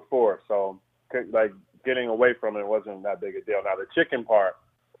routinely before, so like getting away from it wasn't that big a deal. Now the chicken part,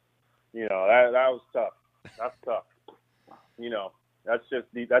 you know, that was tough. That's tough. You know, that's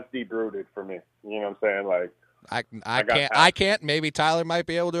deep rooted for me. You know what I'm saying? Like I can't. Maybe Tyler might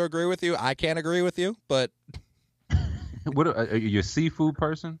be able to agree with you. I can't agree with you, but What are you a seafood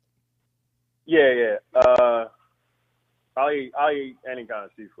person? yeah. I'll eat any kind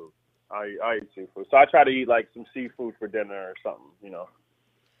of seafood. I eat seafood, so I try to eat like some seafood for dinner or something. You know.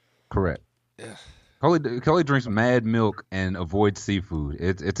 Correct. Coley drinks mad milk and avoids seafood.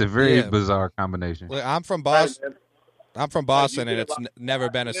 It's a very bizarre combination. Look, I'm from Boston. And it's never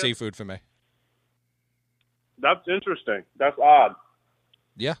been a seafood for me. That's interesting. That's odd.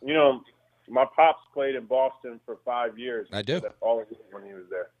 Yeah. You know, my pops played in Boston for 5 years. I do. That's all he ate when he was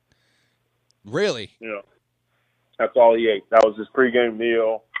there. Really? You know, that's all he ate. That was his pregame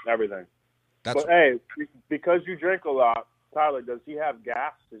meal, everything. But hey, because you drink a lot, Tyler, does he have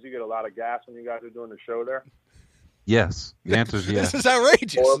gas? Does he get a lot of gas when you guys are doing the show there? Yes. The answer is yes. This is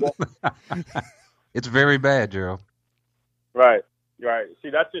outrageous. Horrible. It's very bad, Gerald. Right. See,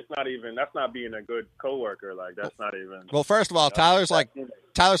 that's not being a good coworker. Like, that's not even. Well, first of all, Tyler's like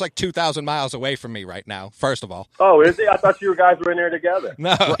 2,000 miles away from me right now. First of all. Oh, is he? I thought you guys were in there together.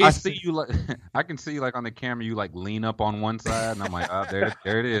 No, Well, I see you like I can see like on the camera you like lean up on one side, and I'm like, oh,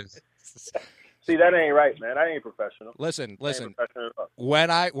 there it is. See, that ain't right, man. That ain't professional. Listen. That ain't professional at all.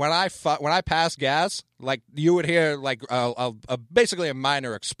 When I pass gas, like you would hear like basically a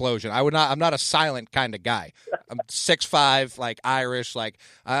minor explosion. I'm not a silent kind of guy. I'm 6'5", like Irish, like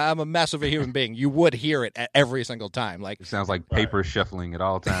I'm a mess of a human being. You would hear it every single time. Like It sounds like paper shuffling at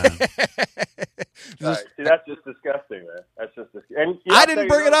all times. Right. See, that's just disgusting, man. That's just disgusting. And I didn't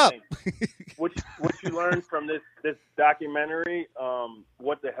bring it up. What you learned from this documentary,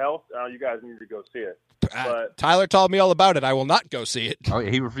 What the Health? You guys need to go see it. But Tyler told me all about it. I will not go see it. Oh,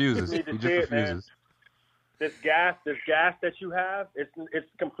 he refuses. You He need just to see it, man. refuses. This gas that you have, it's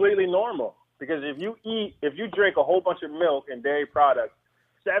completely normal. Because if you drink a whole bunch of milk and dairy products,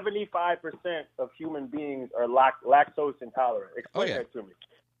 75% of human beings are lactose intolerant. Explain that to me.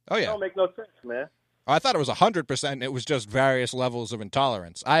 Oh yeah. It don't make no sense, man. I thought it was 100%. It was just various levels of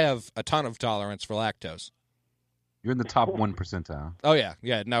intolerance. I have a ton of tolerance for lactose. You're in the top 1 percentile. Oh yeah.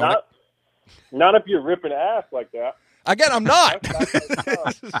 No. Not if you're ripping ass like that. Again, I'm not.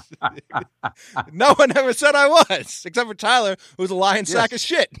 No one ever said I was, except for Tyler, who's a lying sack of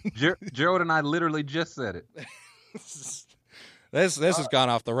shit. Gerald and I literally just said it. This has gone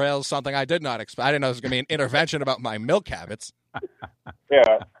off the rails. Something I did not expect. I didn't know it was going to be an intervention about my milk habits.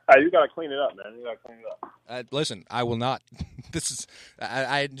 Yeah, you got to clean it up, man. You got to clean it up. Listen, I will not.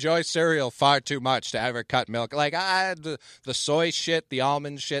 I enjoy cereal far too much to ever cut milk. Like the soy shit, the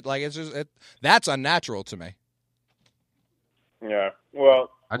almond shit. Like that's unnatural to me. Yeah. Well,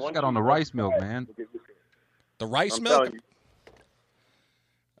 I just got on the rice milk, man. The rice I'm milk. telling you,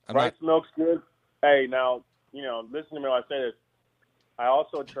 rice milk's good. Hey, now listen to me when I say this. I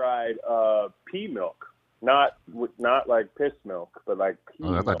also tried pea milk. Not like piss milk, but like pea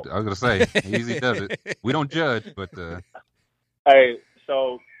milk. I was gonna say easy does it. We don't judge, but hey,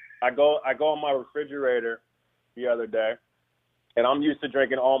 so I go on my refrigerator the other day, and I'm used to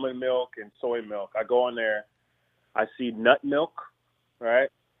drinking almond milk and soy milk. I go in there, I see nut milk, right,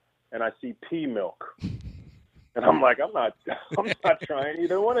 and I see pea milk, and I'm like, I'm not trying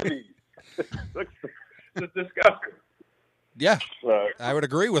either one of these. It's disgusting. Yeah, I would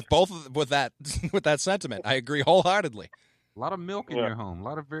agree with with that sentiment. I agree wholeheartedly. a lot of milk in your home, a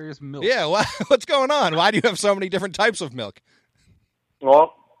lot of various milk. Yeah, what's going on? Why do you have so many different types of milk?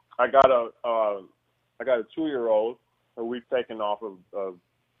 Well, I got a 2-year-old who we've taken off of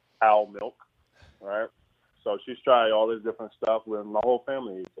cow milk, right? So she's tried all this different stuff. My whole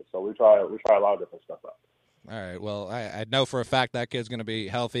family eats it, so we try a lot of different stuff out. All right. Well, I know for a fact that kid's going to be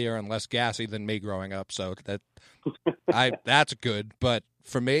healthier and less gassy than me growing up, so that's good. But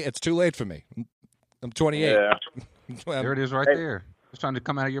for me, it's too late for me. I'm 28. Yeah. There it is, right there. It's trying to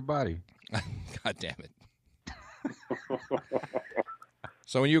come out of your body. God damn it.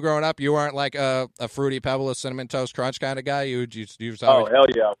 So when you were growing up, you weren't like a Fruity Pebble, a Cinnamon Toast Crunch kind of guy? You just Oh, hell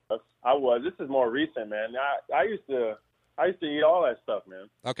yeah. I was. This is more recent, man. I used to eat all that stuff, man.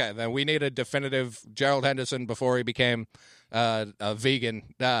 Okay, then we need a definitive Gerald Henderson before he became a vegan,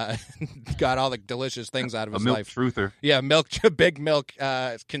 got all the delicious things out of A his milk life. truther. Yeah, big milk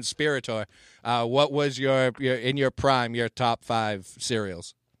conspirator. What was your in your prime, your top 5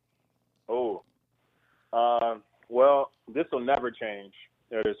 cereals? Oh, well, this will never change.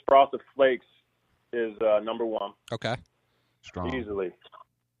 There's Frosted Flakes is number 1, Okay. Strong. easily.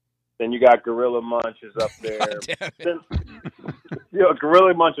 Then you got Gorilla Munch is up there. God damn it. Then,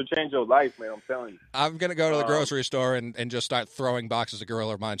 Gorilla Munch will change your life, man. I'm telling you. I'm gonna go to the grocery store and just start throwing boxes of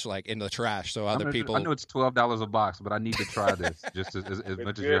Gorilla Munch like into the trash so other people. I know it's $12 a box, but I need to try this just as It's much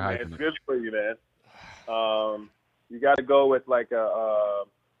as good, you're man. hyping It's it. good for you, man. You got to go with like a.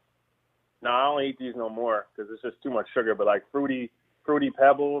 No, I don't eat these no more because it's just too much sugar. But like fruity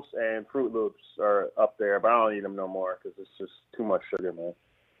Pebbles and Fruit Loops are up there, but I don't eat them no more because it's just too much sugar, man.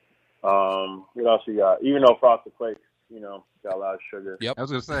 What else you got? Even though Frosted Flakes, got a lot of sugar. Yep. I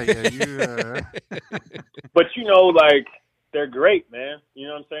was gonna say, yeah, you. But like they're great, man. You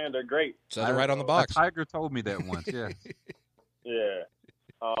know what I'm saying? They're great. Says it right on the box. A tiger told me that once. Yeah. Yeah.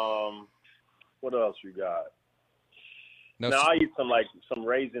 What else you got? No, Now I eat some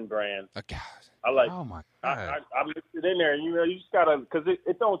Raisin Bran. God. I like. Oh my I god. mix it in there, and you just gotta, because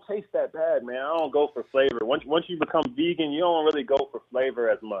it don't taste that bad, man. I don't go for flavor. Once you become vegan, you don't really go for flavor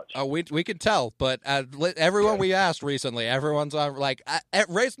as much. Oh, we can tell, but everyone we asked recently, everyone's on like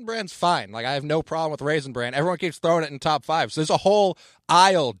Raisin Bran's fine. Like I have no problem with Raisin Bran. Everyone keeps throwing it in top 5. So there's a whole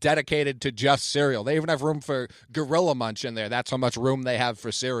aisle dedicated to just cereal. They even have room for Gorilla Munch in there. That's how much room they have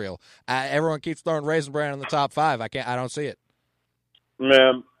for cereal. Everyone keeps throwing Raisin Bran in the top 5. I don't see it.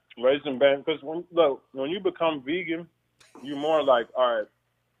 Man, Raisin Bran, because when you become vegan, you're more like, all right,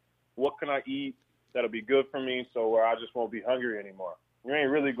 what can I eat that'll be good for me so where I just won't be hungry anymore? You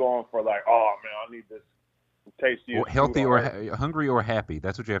ain't really going for like, oh man, I need this tasty. Or healthy or hungry or happy.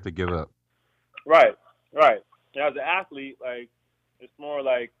 That's what you have to give up. Right. Now, as an athlete, like it's more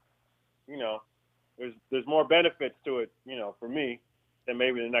like, there's more benefits to it, for me than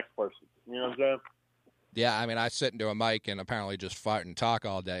maybe the next person. You know what I'm saying? Yeah, I mean, I sit into a mic and apparently just fart and talk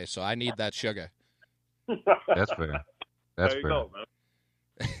all day, so I need that sugar. That's fair. That's there you fair. go, man.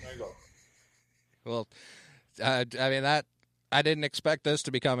 There you go. Well, I mean that. I didn't expect this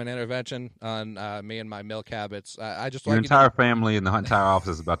to become an intervention on me and my milk habits. I just Your like entire family and the entire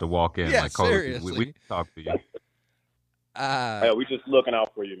office is about to walk in. Yeah, like, Cole, seriously. we talk to you. Yeah, we just looking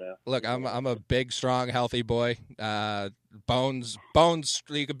out for you, man. Look, I'm a big, strong, healthy boy. Bones.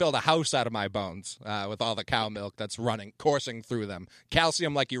 You could build a house out of my bones with all the cow milk that's coursing through them.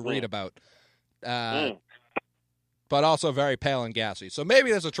 Calcium, like you read about, but also very pale and gassy. So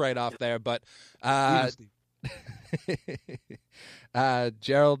maybe there's a trade-off there. But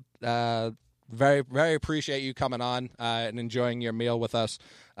Gerald, very, very appreciate you coming on and enjoying your meal with us.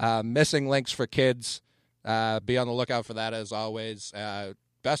 Missing Links for Kids. Be on the lookout for that as always.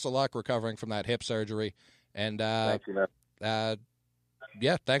 Best of luck recovering from that hip surgery. And Thank you, man.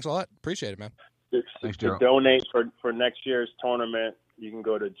 yeah, thanks a lot. Appreciate it, man. Thanks, To Gerald. donate for next year's tournament, you can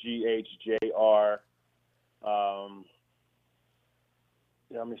go to GHJR.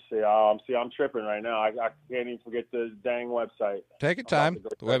 Let me see. I'm tripping right now. I can't even forget the dang website. Take your I'm time. about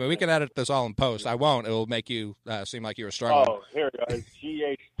to go Wait a minute, we check can edit this all in post. I won't. It will make you seem like you were struggling. Oh, here we go. It's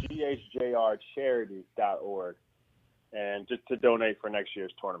GHJRcharity.org. And just to donate for next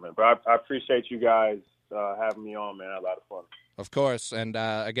year's tournament. But I appreciate you guys having me on, man. I had a lot of fun. Of course, and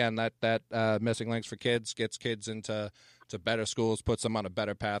again, that Missing Links for Kids gets kids into better schools, puts them on a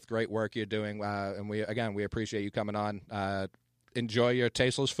better path. Great work you're doing, and we appreciate you coming on. Enjoy your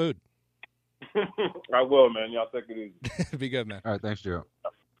tasteless food. I will, man. Y'all take it easy. Be good, man. All right, thanks, Gerald.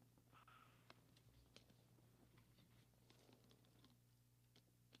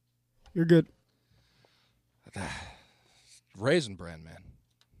 You're good. Raisin Bran, man.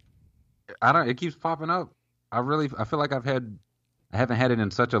 It keeps popping up. I feel like I haven't had it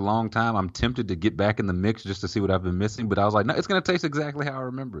in such a long time. I'm tempted to get back in the mix just to see what I've been missing, but I was like, no, it's going to taste exactly how I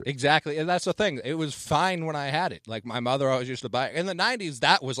remember it. Exactly, and that's the thing. It was fine when I had it. Like my mother always used to buy it. In the 90s,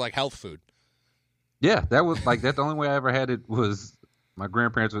 that was like health food. Yeah, that was like that's the only way I ever had it was my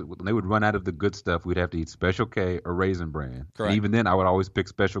grandparents when they would run out of the good stuff, we'd have to eat Special K or Raisin Bran. Correct. And even then, I would always pick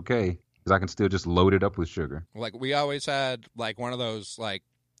Special K because I can still just load it up with sugar. Like we always had like one of those like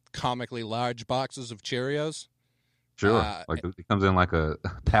comically large boxes of Cheerios. Sure, like it comes in like a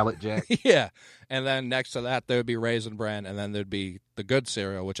pallet jack. Yeah, and then next to that there would be Raisin Bran, and then there'd be the good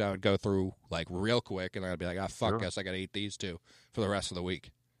cereal, which I would go through like real quick, and I'd be like, "Ah, fuck, Sure. guess I got to eat these two for the rest of the week."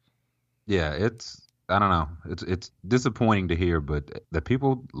 Yeah, I don't know. It's disappointing to hear, but the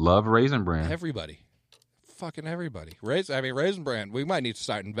people love Raisin Bran. Everybody, fucking everybody. Raisin Bran. We might need to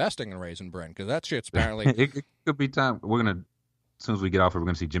start investing in Raisin Bran because that shit's apparently. it could be time. As soon as we get off, we're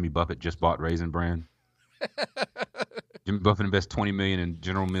gonna see Jimmy Buffett just bought Raisin Bran. Jimmy Buffett invests $20 million in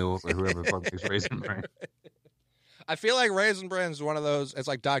General Mills or whoever the fuck makes Raisin Bran. I feel like Raisin Bran is one of those. It's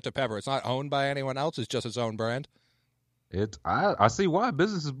like Dr. Pepper. It's not owned by anyone else. It's just its own brand. I see why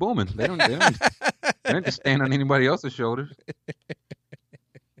business is booming. They don't just stand on anybody else's shoulders.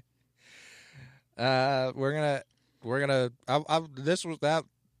 The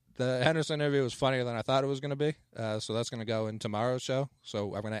Henderson interview was funnier than I thought it was going to be. So that's going to go in tomorrow's show.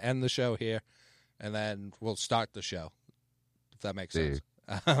 So I'm going to end the show here, and then we'll start the show, if that makes sense.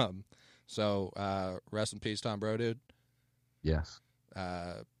 So rest in peace, Tom Bro, dude. Yes.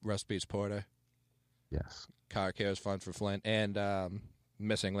 Rest in peace, Porter. Yes. Car Cares Fund for Flint, and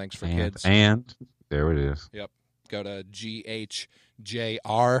Missing Links for Kids. And there it is. Yep. Go to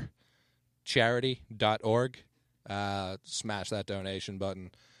GHJRcharity.org. Smash that donation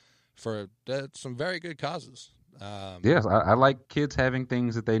button for some very good causes. Yes, I like kids having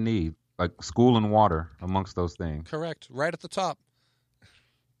things that they need, like school and water amongst those things. Correct. Right at the top.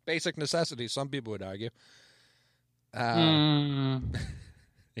 Basic necessities, some people would argue.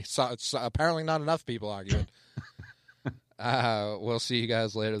 It's apparently not enough people arguing. We'll see you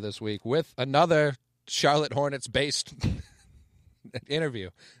guys later this week with another Charlotte Hornets-based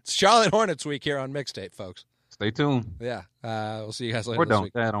interview. It's Charlotte Hornets week here on Mixtape, folks. Stay tuned. Yeah. We'll see you guys later Or this don't.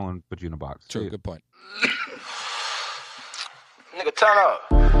 week. That don't put you in a box. True, good point. Nigga, turn up.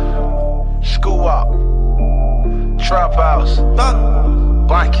 School up. Trap house.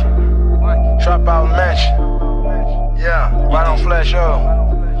 Blanket. Trap out mansion. Yeah, right on Flash O.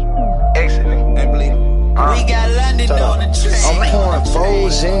 Exit, nigga. And bleed. We got London on the train. I'm pouring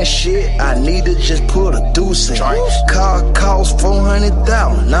foes and shit. I need to just put a deuce in. Car cost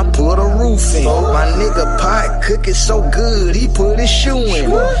 $400,000. I put a roof in. My nigga pot cooking so good, he put his shoe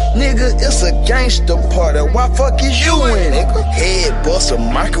in. Nigga, it's a gangster party. Why fuck is you in it? Head bust a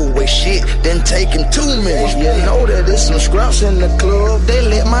microwave shit, then taking 2 minutes. You know that there's some scraps in the club. They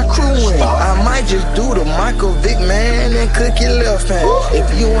let my crew in. I might just do the Michael Vick, man, and cook your left hand. If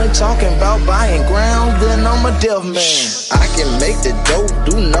you ain't talking about buying ground, then I'm a deaf man. I can make the dope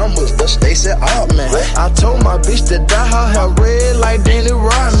do numbers, the Stacey Altman. I told my bitch to dye her hair red like Danny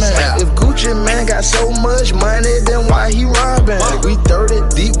Rodman. If Gucci man got so much money, then why he robbing? We 30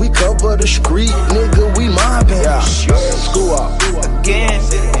 deep, we cover the street, nigga, we mobbing. School up Again.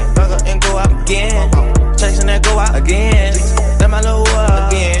 Fuck up and go out again. Chasing that go out again. That my little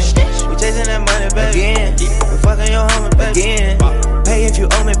again. We chasing that money, baby. Again. We fucking your homie, baby. Again. Hey, if you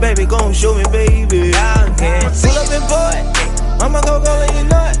owe me, baby, gon' show me, baby. I can pull up and boy. I'ma go let you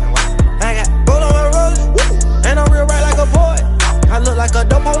know it. I got gold on my rollers, and I'm real right like a boy. I look like a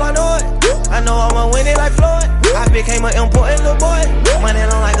dope hole, I know it. I know I'ma win it like Floyd. I became an important little boy. Money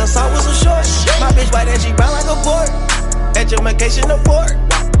long like a saw with some shorts. My bitch white and she brown like a board. Education report.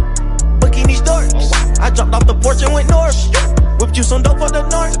 Bikini stores. I dropped off the porch and went north. Whipped you some dope for the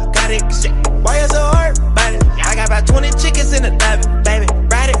north. Got it. Why you so hard? I got about 20 chickens in the lobby, baby.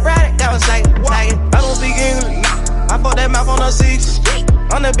 Ride it, got a sack. I don't speak English. I fuck that mouth on the 6.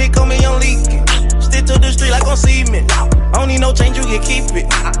 On the big, call me on leak. Stick to the street like on cement. I don't need no change, you can keep it.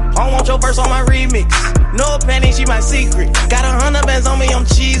 I don't want your verse on my remix. No penny, she my secret. Got 100 bands on me, I'm